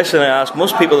big question I ask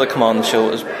most people that come on the show: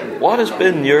 is what has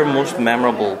been your most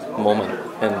memorable moment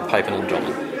in piping and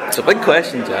drumming? It's a big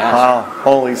question to ask. Wow,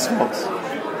 holy smokes.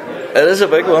 It is a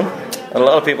big one. And a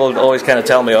lot of people always kind of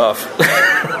tell me off.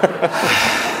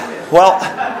 Well,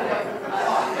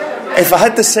 if I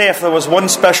had to say if there was one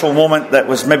special moment that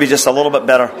was maybe just a little bit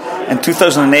better, in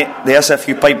 2008 the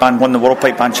SFU Pipe Band won the World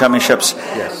Pipe Band Championships.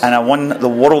 Yes. And I won the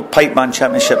World Pipe Band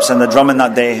Championships in the drumming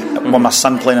that day with my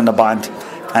son playing in the band.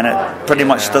 And it pretty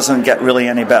much doesn't get really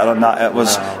any better than that. It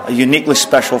was uniquely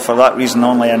special for that reason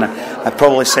only, and I'd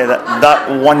probably say that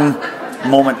one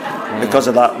moment, because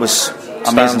of that, was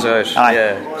amazing. Stands out.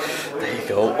 Yeah. There you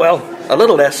go. Well, a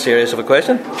little less serious of a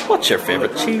question. What's your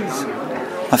favourite cheese?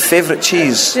 My favourite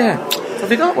cheese? Yeah. Have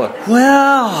you got one?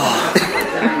 Well,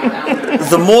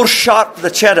 the more sharp the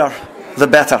cheddar, the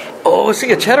better. Oh,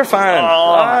 see, a cheddar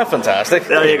fan. Fantastic.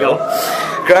 There you go.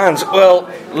 Grand. Well,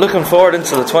 looking forward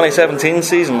into the 2017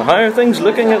 season. How are things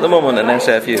looking at the moment in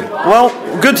SFU? Well,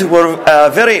 good. We're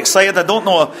very excited. I don't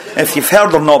know if you've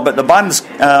heard or not, but the band's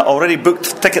already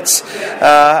booked tickets,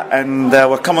 and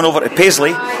we're coming over to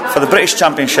Paisley for the British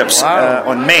Championships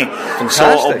on May. Fantastic.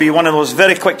 So it'll be one of those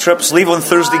very quick trips. Leave on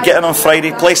Thursday, get in on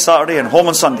Friday, play Saturday, and home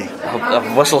on Sunday.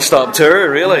 A whistle-stop tour,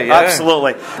 really. Yeah.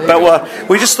 Absolutely. But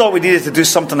we just thought we needed to do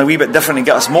something a wee bit different and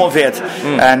get us motivated.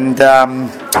 And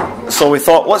so we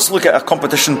thought, let's look at a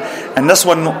competition, and this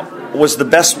one was the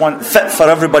best one, fit for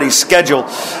everybody's schedule,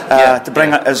 to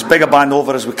bring as big a band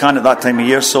over as we can at that time of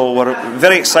year. So we're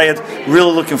very excited,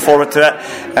 really looking forward to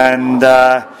it, and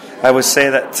I would say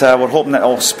that we're hoping that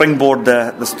it'll springboard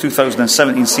this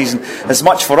 2017 season as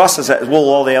much for us as it will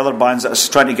all the other bands that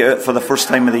are trying to get out for the first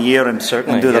time of the year and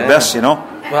do their best,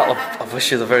 Well, I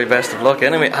wish you the very best of luck.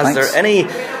 Anyway, has there any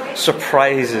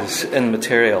surprises in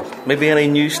material? Maybe any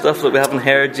new stuff that we haven't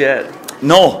heard yet?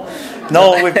 No,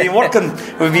 we've been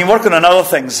working on other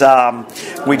things.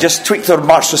 We just tweaked our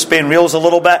March to Spain reels a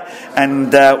little bit,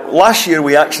 and last year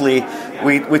we actually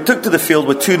we took to the field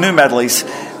with 2 new medleys,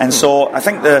 and so I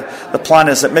think the plan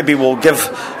is that maybe we'll give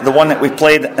the one that we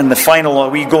played in the final a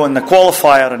wee go in the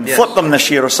qualifier and flip them this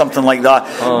year or something like that.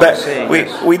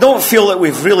 We don't feel that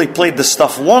we've really played this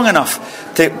stuff long enough.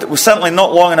 We're certainly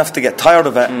not long enough to get tired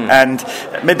of it, and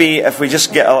maybe if we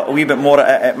just get a wee bit more,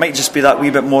 it might just be that wee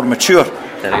bit more mature,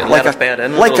 like a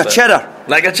cheddar.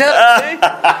 Like a cheddar.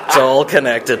 It's all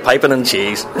connected, piping and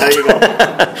cheese. There you go.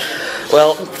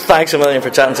 Well, thanks a million for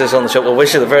chatting to us on the show. We'll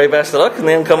wish you the very best of luck in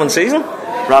the incoming season.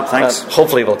 Rob, thanks.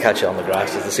 Hopefully we'll catch you on the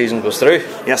grass as the season goes through.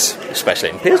 Yes. Especially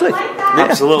in Paisley.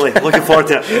 Absolutely. Looking forward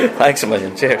to it. Thanks a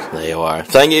million. Cheers. There you are.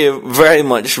 Thank you very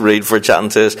much, Reid, for chatting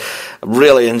to us.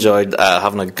 Really enjoyed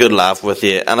having a good laugh with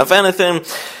you. And if anything,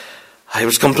 I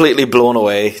was completely blown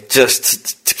away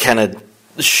just to kind of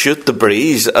shoot the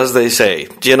breeze, as they say.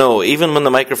 Even when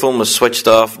the microphone was switched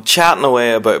off, chatting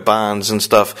away about bands and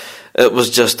stuff, it was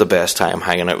just the best time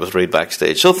hanging out with Reid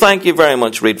backstage. So thank you very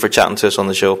much, Reid, for chatting to us on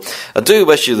the show. I do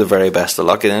wish you the very best of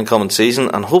luck in the incoming season,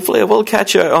 and hopefully I will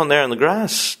catch you out on there in the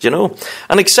grass,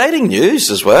 And exciting news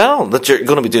as well, that you're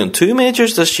going to be doing 2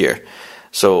 majors this year.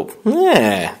 So,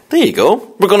 yeah, there you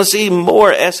go. We're going to see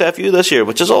more SFU this year,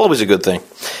 which is always a good thing.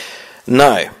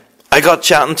 Now, I got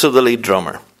chatting to the lead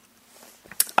drummer.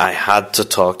 I had to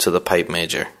talk to the pipe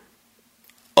major.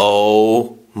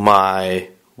 Oh my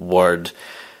word.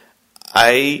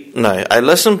 I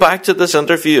listened back to this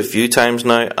interview a few times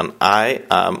now, and I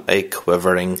am a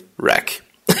quivering wreck.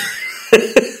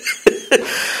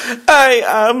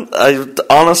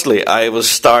 Honestly, I was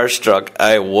starstruck.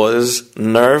 I was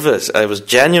nervous. I was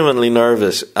genuinely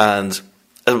nervous, and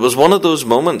it was one of those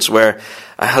moments where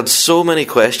I had so many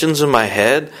questions in my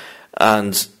head,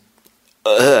 and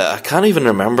I can't even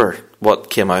remember what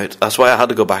came out. That's why I had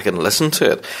to go back and listen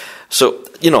to it. So,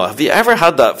 have you ever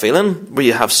had that feeling where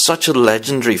you have such a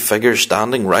legendary figure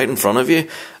standing right in front of you,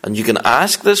 and you can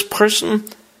ask this person,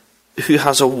 who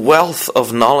has a wealth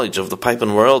of knowledge of the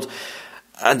piping world,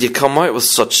 and you come out with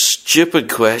such stupid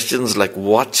questions like,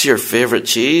 what's your favourite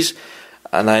cheese?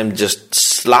 And I'm just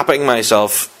slapping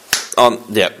myself on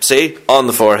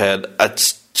the forehead.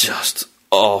 It's just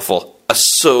awful.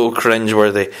 It's so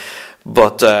cringeworthy.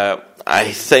 But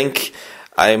I think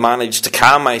I managed to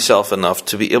calm myself enough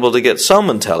to be able to get some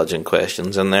intelligent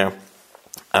questions in there.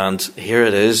 And here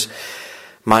it is,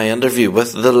 my interview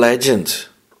with the legend,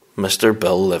 Mr.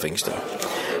 Bill Livingston.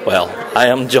 Well, I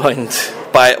am joined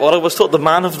by what I was told, the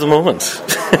man of the moment.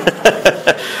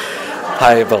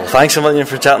 Hi, Bill. Thanks a million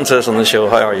for chatting to us on the show.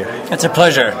 How are you? It's a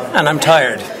pleasure, and I'm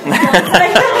tired.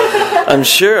 I'm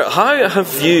sure. How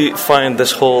have you found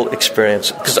this whole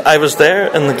experience? Because I was there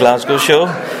in the Glasgow show,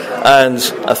 and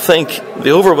I think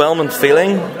the overwhelming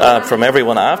feeling from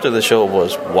everyone after the show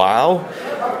was, wow,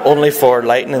 only for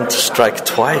lightning to strike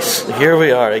twice. Here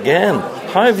we are again.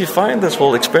 How have you found this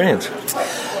whole experience?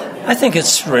 I think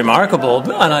it's remarkable,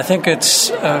 and I think it's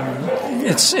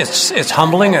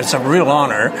humbling. It's a real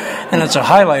honor, and it's a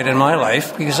highlight in my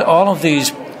life, because all of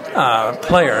these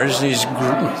players, these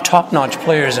top-notch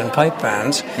players in pipe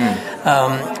bands,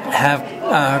 have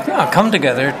come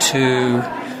together to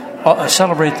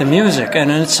celebrate the music, and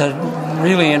it's a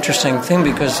really interesting thing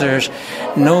because there's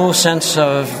no sense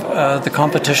of the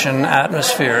competition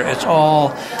atmosphere. It's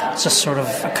all just sort of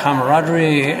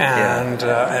camaraderie and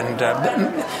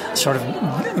sort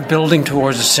of building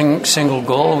towards a single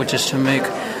goal, which is to make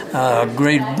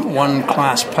grade 1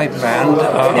 class pipe band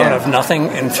out of nothing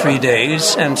in 3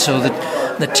 days. And so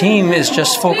the team is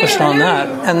just focused on that,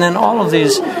 and then all of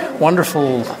these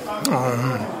wonderful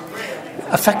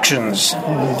affections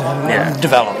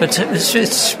develop.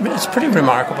 It's pretty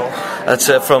remarkable. That's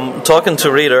from talking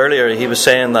to Reid earlier. He was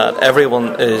saying that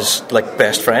everyone is like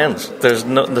best friends. There's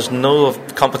no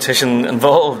competition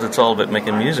involved. It's all about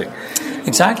making music.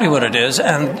 Exactly what it is,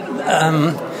 and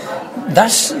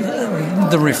that's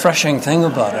the refreshing thing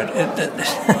about it.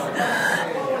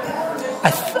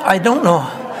 I don't know.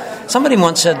 Somebody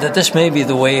once said that this may be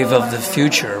the wave of the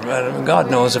future, but God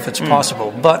knows if it's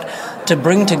possible. But to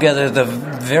bring together the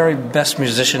very best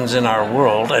musicians in our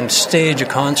world and stage a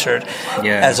concert,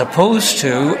 as opposed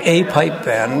to a pipe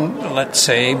band, let's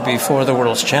say, before the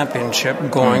World's Championship,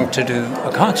 going to do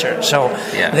a concert. So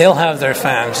they'll have their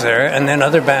fans there, and then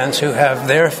other bands who have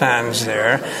their fans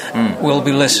there will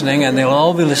be listening, and they'll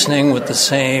all be listening with the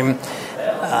same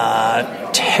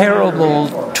terrible,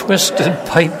 twisted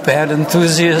pipe band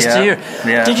enthusiast ear.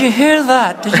 Yeah. Did you hear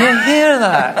that? Did you hear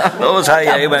that? Those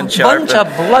high went sharp. Bunch of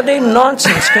bloody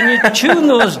nonsense. Can you tune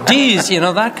those D's?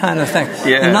 That kind of thing.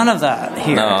 Yeah. None of that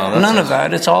here. No, none of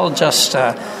that. It's all just,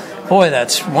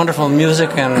 that's wonderful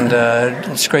music, and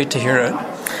it's great to hear it.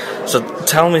 So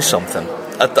tell me something.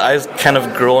 I've kind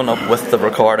of grown up with the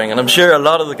recording, and I'm sure a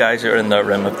lot of the guys who are in that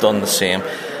room have done the same.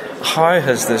 How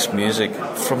has this music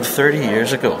from 30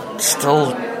 years ago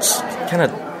still kind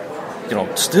of,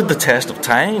 stood the test of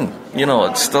time?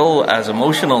 It's still as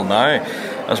emotional now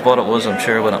as what it was, I'm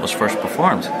sure, when it was first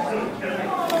performed.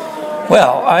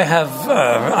 Well, I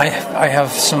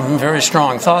have some very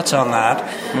strong thoughts on that,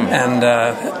 and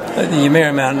you may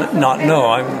or may not know,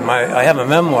 I have a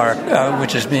memoir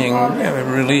which is being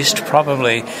released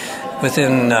probably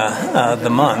within the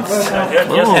month.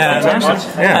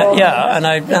 And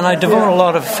I devote a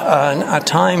lot of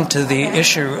time to the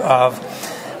issue of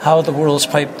how the World's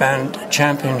Pipe Band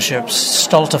Championships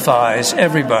stultifies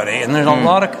everybody, and there's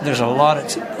a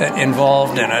lot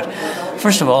involved in it.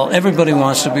 First of all, everybody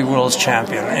wants to be world's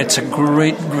champion. It's a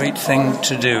great thing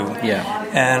to do.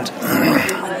 And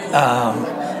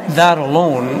that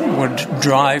alone would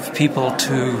drive people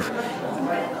to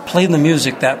play the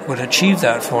music that would achieve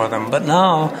that for them. But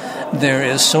now there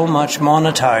is so much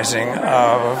monetizing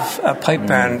of pipe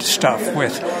band stuff,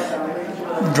 with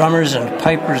drummers and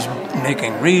pipers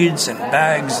making reeds and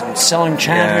bags and selling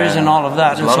chanters and all of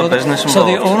that. There's a lot of business involved. So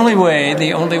the only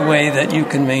way that you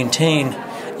can maintain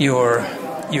your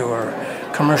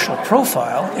commercial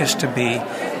profile is to be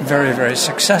very, very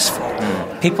successful.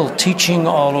 People teaching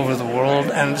all over the world,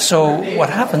 and so what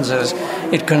happens is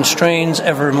it constrains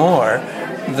ever more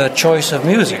the choice of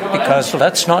music, because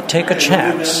let's not take a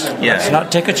chance. Let's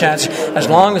not take a chance. As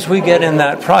long as we get in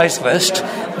that prize list,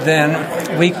 then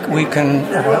we can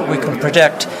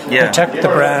protect the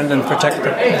brand and protect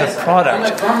the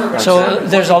product. So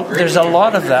there's a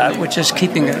lot of that which is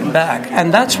keeping it back,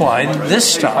 and that's why this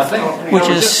stuff, which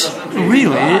is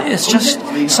really, it's just,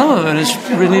 some of it is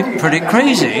really pretty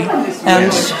crazy,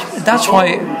 and that's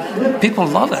why people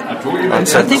love it. I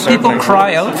think people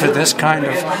cry out for this kind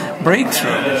of breakthrough.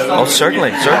 Oh,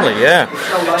 certainly, yeah.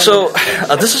 So,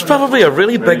 this is probably a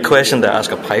really big question to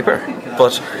ask a piper,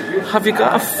 but have you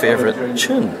got a favourite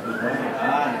tune?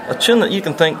 A tune that you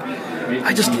can think,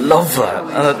 I just love that,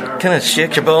 and it kind of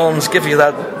shakes your bones, give you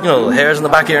that, hairs in the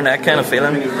back of your neck kind of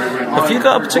feeling. Have you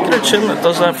got a particular tune that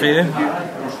does that for you?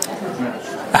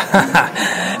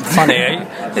 Funny, eh?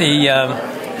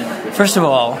 First of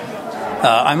all,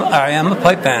 I am a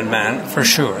pipe band man for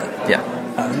sure. Yeah.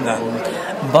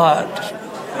 But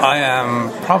I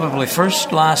am probably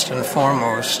first, last, and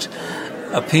foremost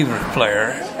a Pibroch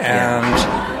player, and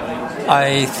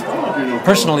I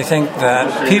personally think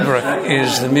that Pibroch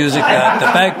is the music that the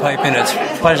bagpipe in its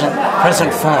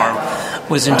present form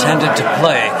was intended to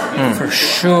play. For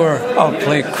sure, I'll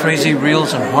play crazy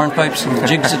reels and hornpipes and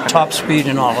jigs at top speed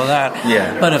and all of that.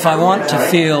 Yeah. But if I want to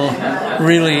feel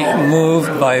really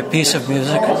moved by a piece of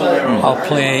music, I'll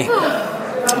play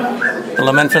the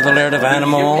Lament for the Laird of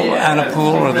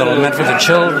Annapool, or the Lament for the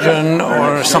Children,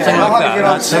 or something like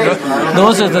that.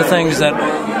 Those are the things that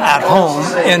at home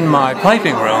in my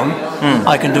piping room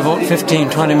I can devote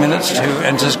 15-20 minutes to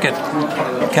and just get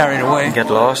carried away. Get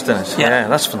lost in it. Yeah,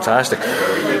 that's fantastic.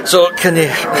 So can you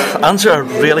answer a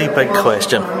really big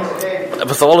question?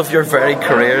 With all of your varied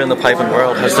career in the piping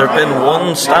world, has there been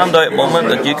one standout moment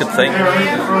that you could think,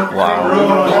 wow,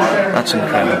 that's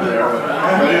incredible?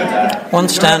 One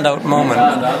standout moment.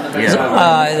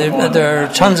 There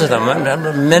are tons of them.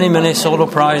 Many solo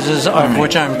prizes, of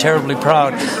which I'm terribly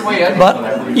proud. But,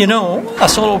 a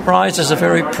solo prize is a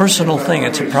very personal thing.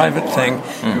 It's a private thing.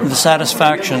 The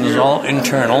satisfaction is all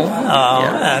internal.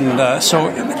 So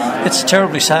it's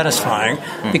terribly satisfying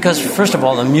because, first of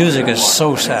all, the music is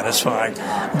so satisfying.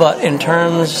 But in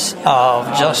terms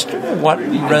of just what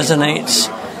resonates,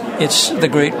 it's the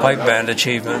great pipe band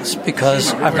achievements,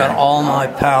 because I've got all my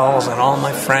pals and all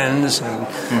my friends and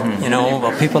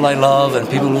people I love and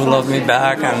people who love me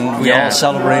back, and we all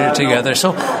celebrate it together.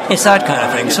 So it's that kind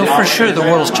of thing. So for sure the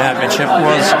World's Championship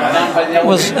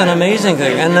was an amazing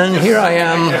thing. And then here I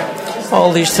am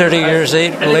all these 30 years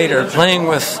later playing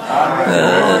with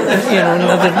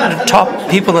the top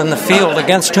people in the field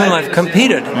against whom I've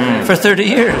competed for 30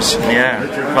 years. Yeah,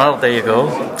 well, there you go.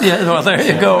 Yeah, well, there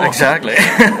you go. Exactly.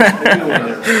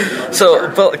 So,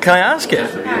 Bill, can I ask you,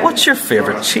 what's your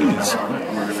favourite cheese?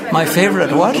 My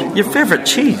favourite what? Your favourite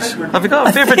cheese. Have you got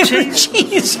a favourite cheese?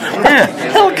 Cheese?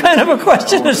 Yeah. What kind of a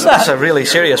question is that? That's a really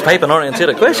serious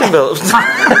piping-oriented question, Bill.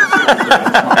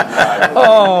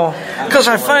 Oh. Because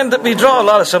I find that we draw a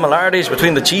lot of similarities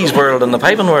between the cheese world and the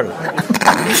piping world.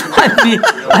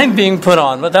 I'm being put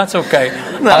on, but that's okay.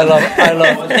 I love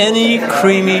any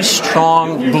creamy,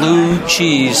 strong blue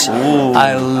cheese. Ooh.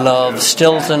 I love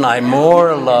Stilton. I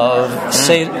more love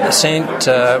Saint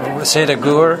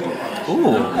Agur.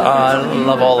 Ooh. I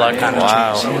love all that kind of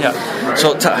cheese. Yeah.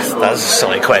 So that's a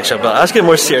silly question, but I'll ask you a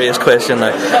more serious question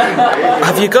now.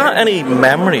 Have you got any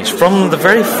memories from the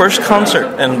very first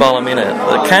concert in Ballymena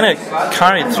that kind of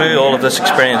carried through all of this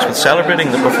experience with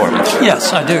celebrating the performance?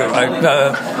 Yes, I do.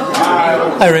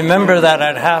 I remember that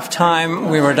at halftime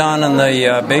we were down in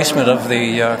the basement of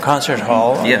the concert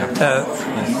hall. Yeah. Is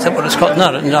that what it's called?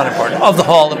 Not important. Of the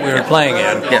hall that we were playing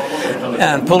in. Yeah.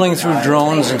 And pulling through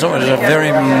drones, and so it was a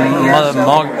very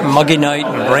muggy night,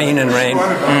 and rain.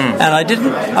 And I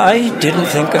didn't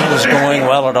think it was going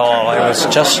well at all. I was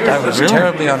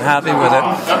terribly unhappy with it.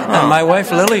 And my wife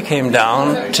Lily came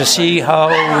down to see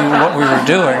what we were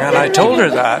doing, and I told her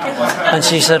that, and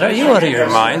she said, "Are you out of your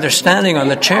mind? They're standing on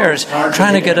the chairs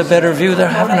trying to get a better view. They're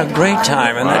having a great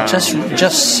time." And it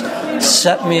just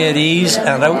set me at ease,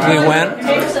 and out we went,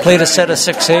 played a set of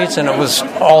 6/8, and it was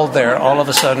all there. All of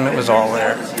a sudden it was all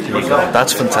there. There you go.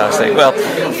 That's fantastic. Well,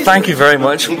 thank you very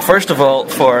much, first of all,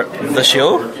 for the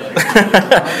show,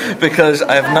 because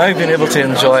I've now been able to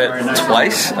enjoy it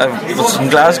twice. I was in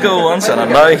Glasgow once, and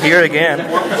I'm now here again.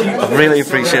 I've really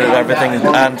appreciated everything.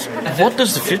 And what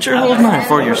does the future hold now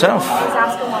for yourself?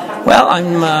 Well,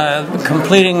 I'm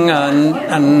completing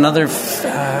another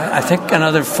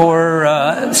 4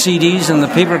 CDs in the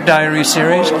Pibroch Diary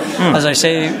series. As I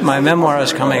say, my memoir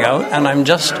is coming out, and I'm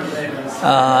just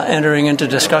entering into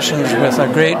discussions with a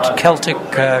great Celtic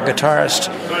guitarist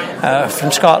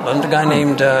from Scotland, a guy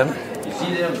named... isn't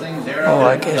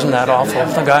that awful?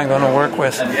 The guy I'm going to work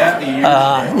with.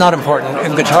 Not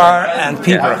important. Guitar and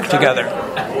Pibroch together.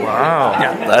 Wow.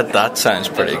 Yeah. That sounds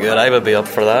pretty good. I would be up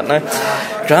for that now.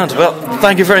 Grant, well,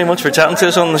 thank you very much for chatting to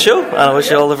us on the show, and I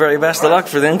wish you all the very best of luck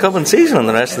for the incoming season and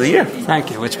the rest of the year. Thank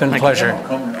you. It's been a pleasure.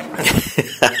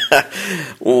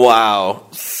 Wow.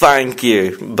 Thank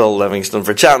you, Bill Livingston,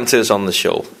 for chatting to us on the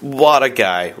show. What a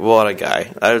guy.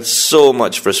 I have so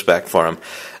much respect for him.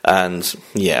 And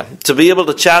yeah, to be able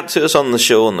to chat to us on the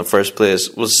show in the first place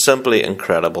was simply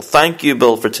incredible. Thank you,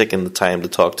 Bill, for taking the time to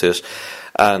talk to us.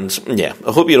 And yeah,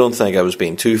 I hope you don't think I was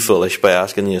being too foolish by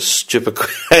asking you a stupid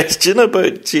question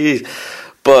about cheese.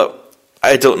 But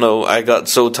I don't know, I got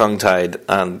so tongue-tied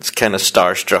and kind of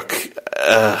starstruck.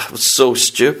 It was so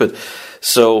stupid.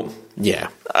 So yeah,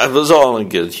 I was all in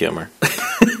good humour.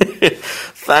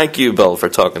 Thank you, Bill, for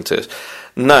talking to us.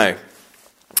 Now,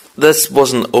 this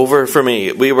wasn't over for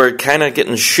me. We were kind of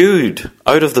getting shooed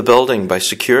out of the building by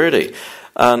security.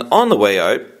 And on the way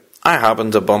out, I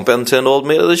happened to bump into an old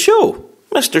mate of the show,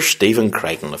 Mr. Stephen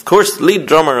Crichton, of course, lead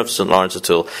drummer of St. Lawrence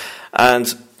O'Toole.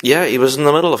 And yeah, he was in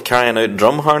the middle of carrying out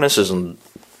drum harnesses and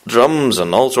drums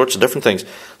and all sorts of different things.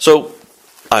 So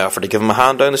I offered to give him a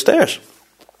hand down the stairs.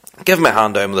 Give him a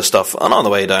hand down with the stuff. And on the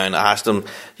way down, I asked him,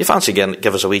 you fancy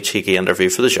give us a wee cheeky interview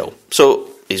for the show? So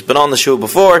he's been on the show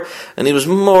before, and he was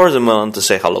more than willing to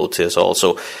say hello to us all.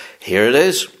 So here it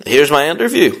is. Here's my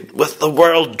interview with the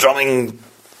world drumming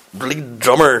lead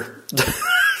drummer.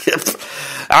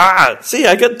 See,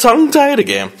 I get tongue-tied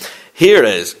again. Here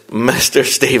is Mr.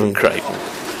 Stephen Crichton.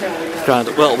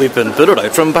 Grant, well, we've been booted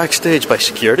out from backstage by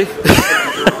security.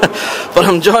 But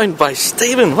I'm joined by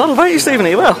Stephen. What about you, Stephen? Are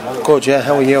you well? Good, yeah.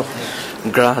 How are you?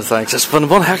 I'm grand, thanks. It's been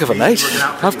one heck of a night,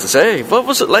 I have to say. What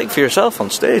was it like for yourself on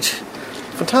stage?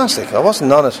 Fantastic. I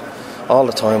wasn't on it all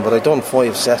the time, but I'd done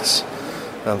 5 sets.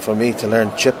 And for me to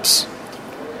learn chips,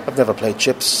 I've never played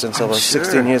chips since I was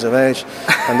 16 years of age.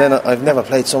 And then I've never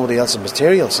played somebody else's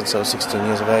material since I was 16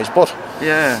 years of age. But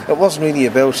yeah, it wasn't really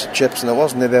about chips, and it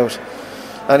wasn't about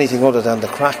anything other than the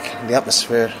crack, the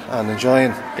atmosphere, and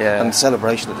enjoying and the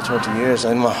celebration of the 30 years.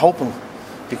 And I'm hoping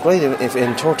it'd be great if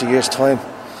in 30 years' time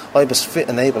I was fit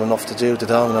and able enough to do the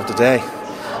Downing of the Day.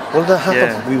 Will that happen?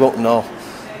 Yeah. We won't know.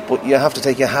 But you have to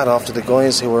take your hat off to the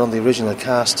guys who were on the original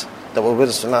cast that were with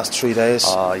us for the last 3 days.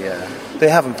 Oh, yeah. They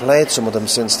haven't played, some of them,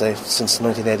 since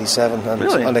 1987. And,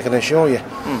 really? And I can assure you,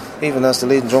 even as the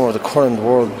leading drummer of the current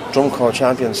world drum corps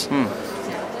champions,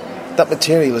 that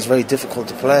material is very difficult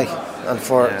to play. And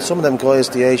for some of them guys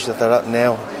the age that they're at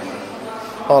now,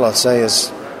 all I'll say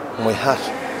is my hat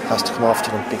has to come off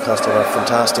to them, because they are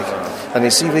fantastic. And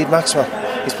you see Reid Maxwell,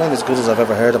 he's playing as good as I've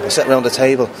ever heard him. I sat around the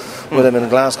table with him in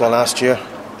Glasgow last year,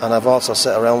 and I've also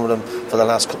sat around with him for the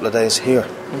last couple of days here.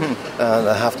 And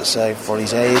I have to say, for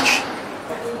his age,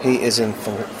 he is in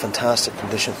fantastic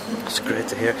condition. It's great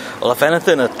to hear. Well, if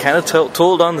anything, it kind of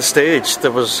told on the stage.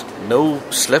 There was no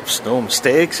slips, no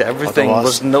mistakes. Everything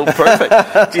was no perfect.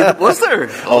 Was there?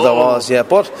 Oh, there was, yeah.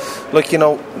 But, look, you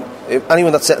know,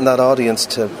 anyone that's sitting in that audience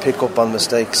to pick up on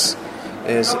mistakes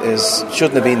is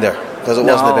shouldn't have been there, because it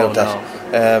wasn't about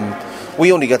that.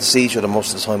 We only get to see each other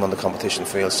most of the time on the competition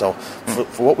field. So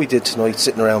for what we did tonight,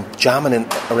 sitting around, jamming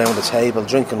around the table,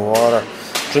 drinking water,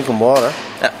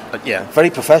 very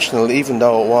professional, even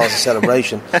though it was a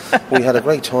celebration. We had a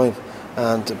great time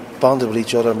and bonded with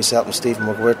each other, myself and Stephen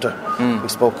McWhirter. We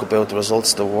spoke about the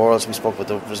results of the Worlds, we spoke about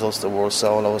the results of the World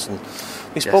Solos, and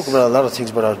we spoke about a lot of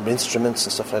things about our instruments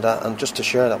and stuff like that, and just to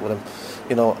share that with him,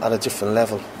 you know, at a different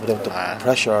level, without the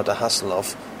pressure or the hassle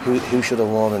of who should have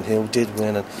won and who did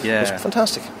win. And it was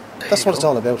fantastic. That's what it's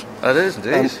all about. It is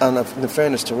indeed. And in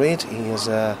fairness to Reid, he has,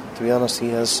 to be honest, he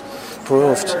has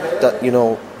proved that, you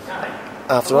know,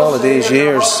 after all of these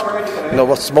years, you know,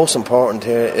 what's most important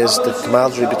here is the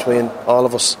camaraderie between all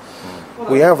of us.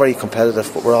 We are very competitive,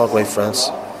 but we're all great friends.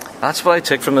 That's what I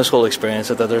take from this whole experience,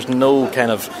 that there's no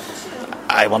kind of,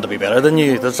 I want to be better than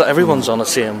you. Everyone's on the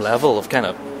same level of kind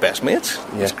of best mates.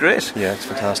 Yeah. It's great. Yeah, it's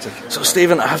fantastic. So,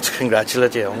 Stephen, I have to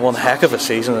congratulate you on one heck of a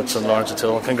season at St. Lawrence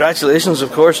O'Toole. Congratulations,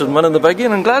 of course, on winning the big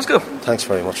game in Glasgow. Thanks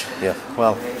very much. Yeah.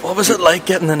 Well, what was it like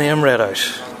getting the name read out?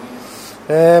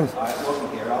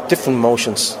 Different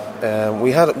emotions.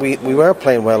 We were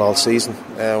playing well all season.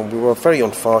 We were very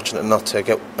unfortunate not to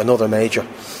get another major,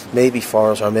 maybe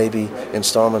for us or maybe in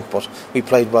Stormont, but we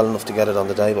played well enough to get it on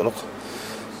the day. But look,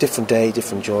 different day,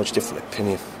 different judge, different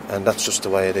opinion, and that's just the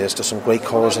way it is. There's some great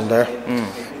colours in there,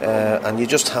 and you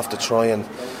just have to try and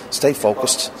stay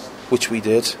focused, which we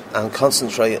did, and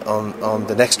concentrate on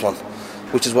the next one,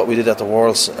 which is what we did at the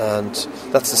Worlds, and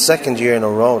that's the second year in a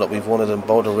row that we've won it in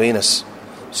both arenas.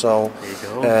 So,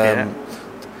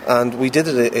 and we did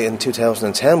it in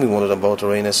 2010. We won it in both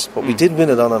arenas, but we did win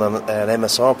it on an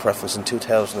MSR preference in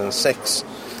 2006.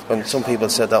 When some people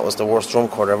said that was the worst drum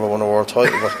corps ever won a world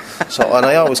title, but and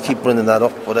I always keep bringing that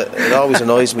up. But it always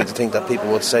annoys me to think that people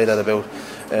would say that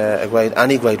about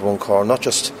any Grade 1 corps, not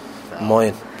just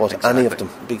mine, but any of them,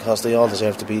 because they all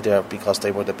deserve to be there, because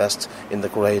they were the best in the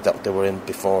grade that they were in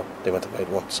before they went to grade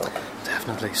 1. So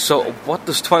definitely. So what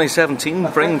does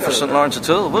 2017 bring for St Lawrence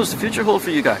O'Toole? What does the future hold for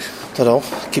you guys? I don't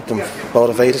know, keep them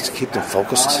motivated, keep them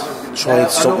focused, try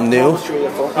something new.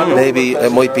 Maybe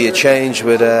it might be a change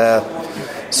with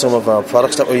some of our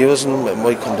products that we're using. It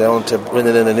might come down to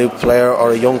bringing in a new player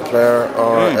or a young player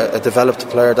or a developed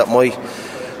player that might,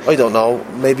 I don't know,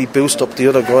 maybe boost up the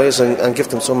other guys and give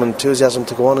them some enthusiasm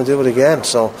to go on and do it again.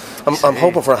 So I'm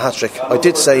hoping for a hat-trick. I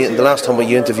did say in the last time when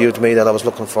you interviewed me that I was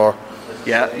looking for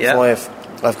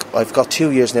 5. I've got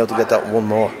 2 years now to get that one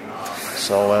more.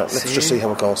 So let's just see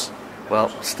how it goes. Well,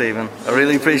 Stephen, I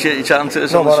really appreciate you chatting to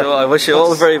us on the show. I wish you all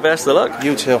the very best of luck.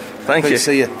 You too. Thank you. Great to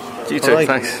see you. You too, Bye.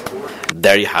 thanks.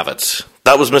 There you have it.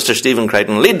 That was Mr. Stephen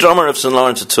Crichton, lead drummer of St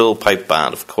Lawrence O'Toole Pipe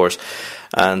Band, of course.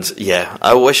 And yeah,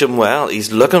 I wish him well.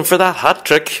 He's looking for that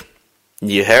hat-trick.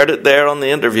 You heard it there on the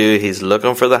interview. He's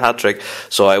looking for the hat-trick.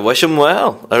 So I wish him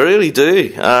well. I really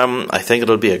do. I think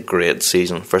it'll be a great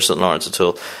season for St Lawrence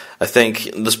O'Toole. I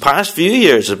think this past few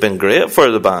years have been great for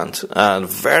the band. And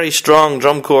very strong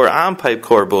drum corps and pipe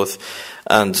corps both.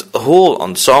 And the whole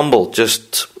ensemble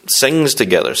just sings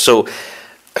together. So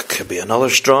it could be another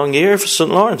strong year for St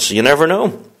Lawrence. You never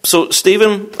know. So,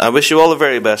 Stephen, I wish you all the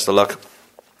very best of luck.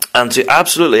 And to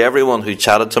absolutely everyone who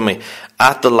chatted to me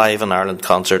at the Live in Ireland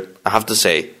concert, I have to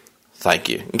say thank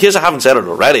you. In case I haven't said it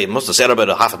already, I must have said it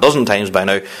about half a dozen times by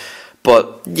now.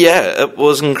 But yeah, it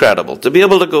was incredible. To be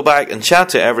able to go back and chat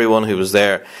to everyone who was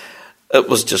there, it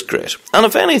was just great. And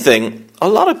if anything, a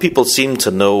lot of people seem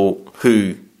to know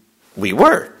who we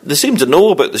were. They seem to know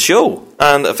about the show.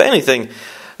 And if anything,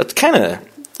 it's kind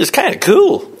of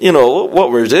cool. You know,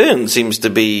 what we're doing seems to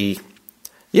be,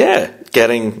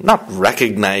 getting, not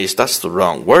recognised, that's the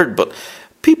wrong word, but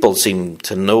people seem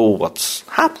to know what's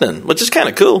happening, which is kind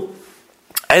of cool.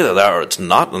 Either that or it's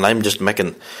not, and I'm just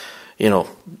making,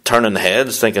 turning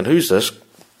heads, thinking, who's this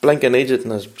blinking idiot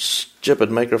in his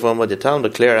stupid microphone? Would you tell him to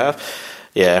clear it off?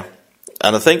 Yeah.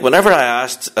 And I think whenever I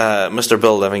asked Mr.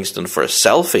 Bill Livingston for a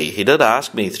selfie, he did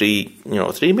ask me three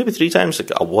times,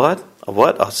 like, a what? A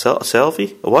what? A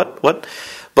selfie? A what? What?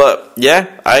 But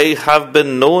yeah, I have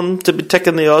been known to be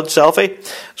taking the odd selfie.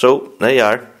 So there you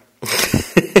are.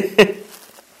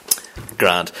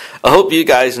 Grand. I hope you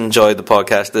guys enjoyed the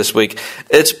podcast this week.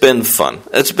 It's been fun.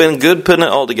 It's been good putting it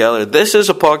all together. This is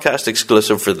a podcast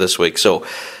exclusive for this week, so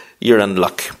you're in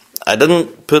luck. I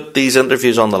didn't put these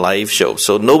interviews on the live show,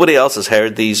 so nobody else has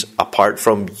heard these apart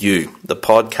from you, the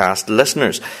podcast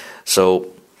listeners.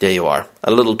 So there you are.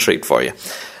 A little treat for you.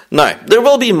 Now, there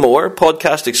will be more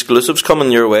podcast exclusives coming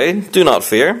your way, do not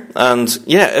fear. And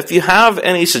yeah, if you have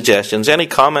any suggestions, any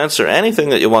comments or anything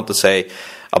that you want to say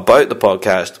about the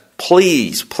podcast,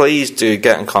 please do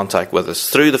get in contact with us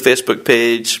through the Facebook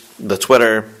page, the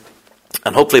Twitter,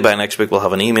 and hopefully by next week we'll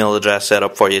have an email address set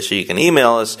up for you so you can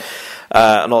email us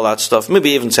and all that stuff.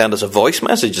 Maybe even send us a voice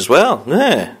message as well.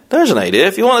 Yeah, there's an idea.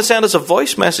 If you want to send us a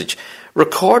voice message,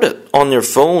 record it on your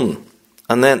phone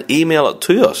and then email it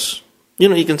to us.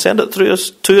 You can send it to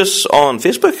us on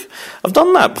Facebook. I've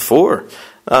done that before.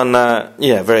 And,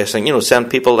 various things. Send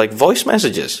people, like, voice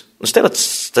messages. Instead of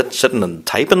sitting and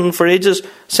typing for ages,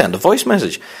 send a voice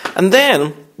message. And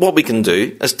then, what we can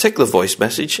do is take the voice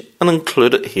message and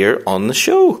include it here on the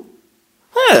show.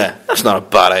 Yeah, that's not a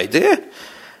bad idea.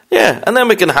 Yeah, and then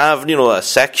we can have, a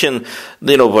section,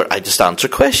 where I just answer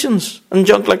questions and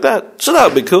junk like that. So that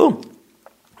would be cool.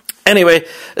 Anyway,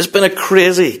 it's been a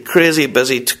crazy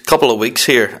busy couple of weeks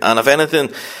here, and if anything,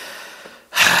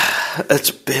 it's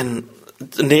been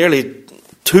nearly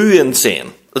too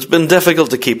insane. It's been difficult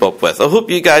to keep up with. I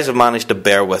hope you guys have managed to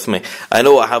bear with me. I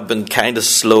know I have been kind of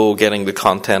slow getting the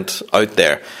content out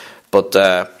there, but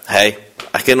hey,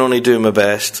 I can only do my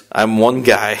best. I'm one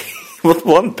guy with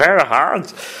one pair of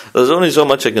hands. There's only so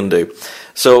much I can do.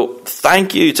 So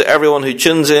thank you to everyone who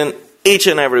tunes in each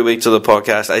and every week to the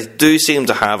podcast. I do seem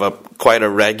to have quite a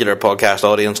regular podcast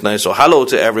audience now, so hello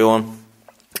to everyone.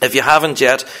 If you haven't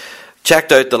yet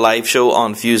checked out the live show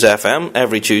on Fuse FM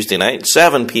every Tuesday night,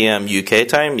 7 p.m. UK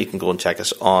time, you can go and check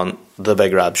us on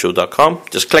thebigrabshow.com.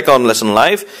 Just click on Listen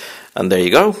Live, and there you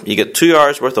go. You get 2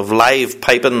 hours worth of live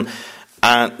piping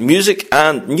and music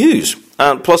and news.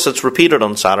 And plus it's repeated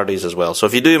on Saturdays as well. So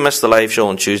if you do miss the live show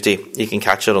on Tuesday, you can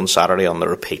catch it on Saturday on the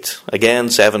repeat. Again,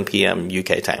 7 p.m.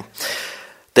 UK time.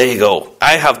 There you go.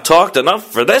 I have talked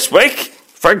enough for this week.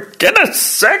 For goodness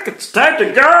sake, it's time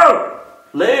to go.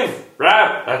 Leave.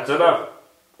 Rap. That's enough.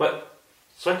 What?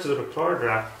 Switch the record,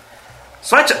 Rap.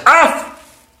 Switch it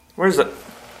off. Where's it?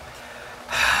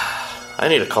 I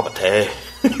need a cup of tea.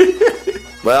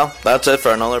 Well, that's it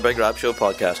for another Big Rap Show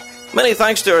podcast. Many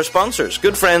thanks to our sponsors,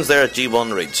 good friends there at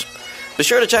G1 Reeds. Be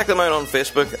sure to check them out on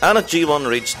Facebook and at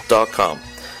g1reeds.com.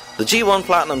 The G1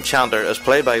 Platinum Chanter is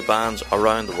played by bands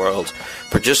around the world,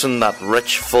 producing that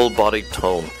rich, full-bodied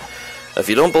tone. If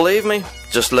you don't believe me,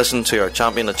 just listen to our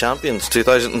Champion of Champions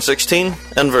 2016 in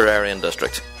Verarian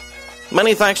District.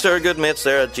 Many thanks to our good mates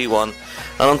there at G1,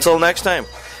 and until next time,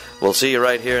 we'll see you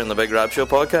right here in the Big Rab Show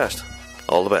podcast.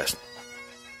 All the best.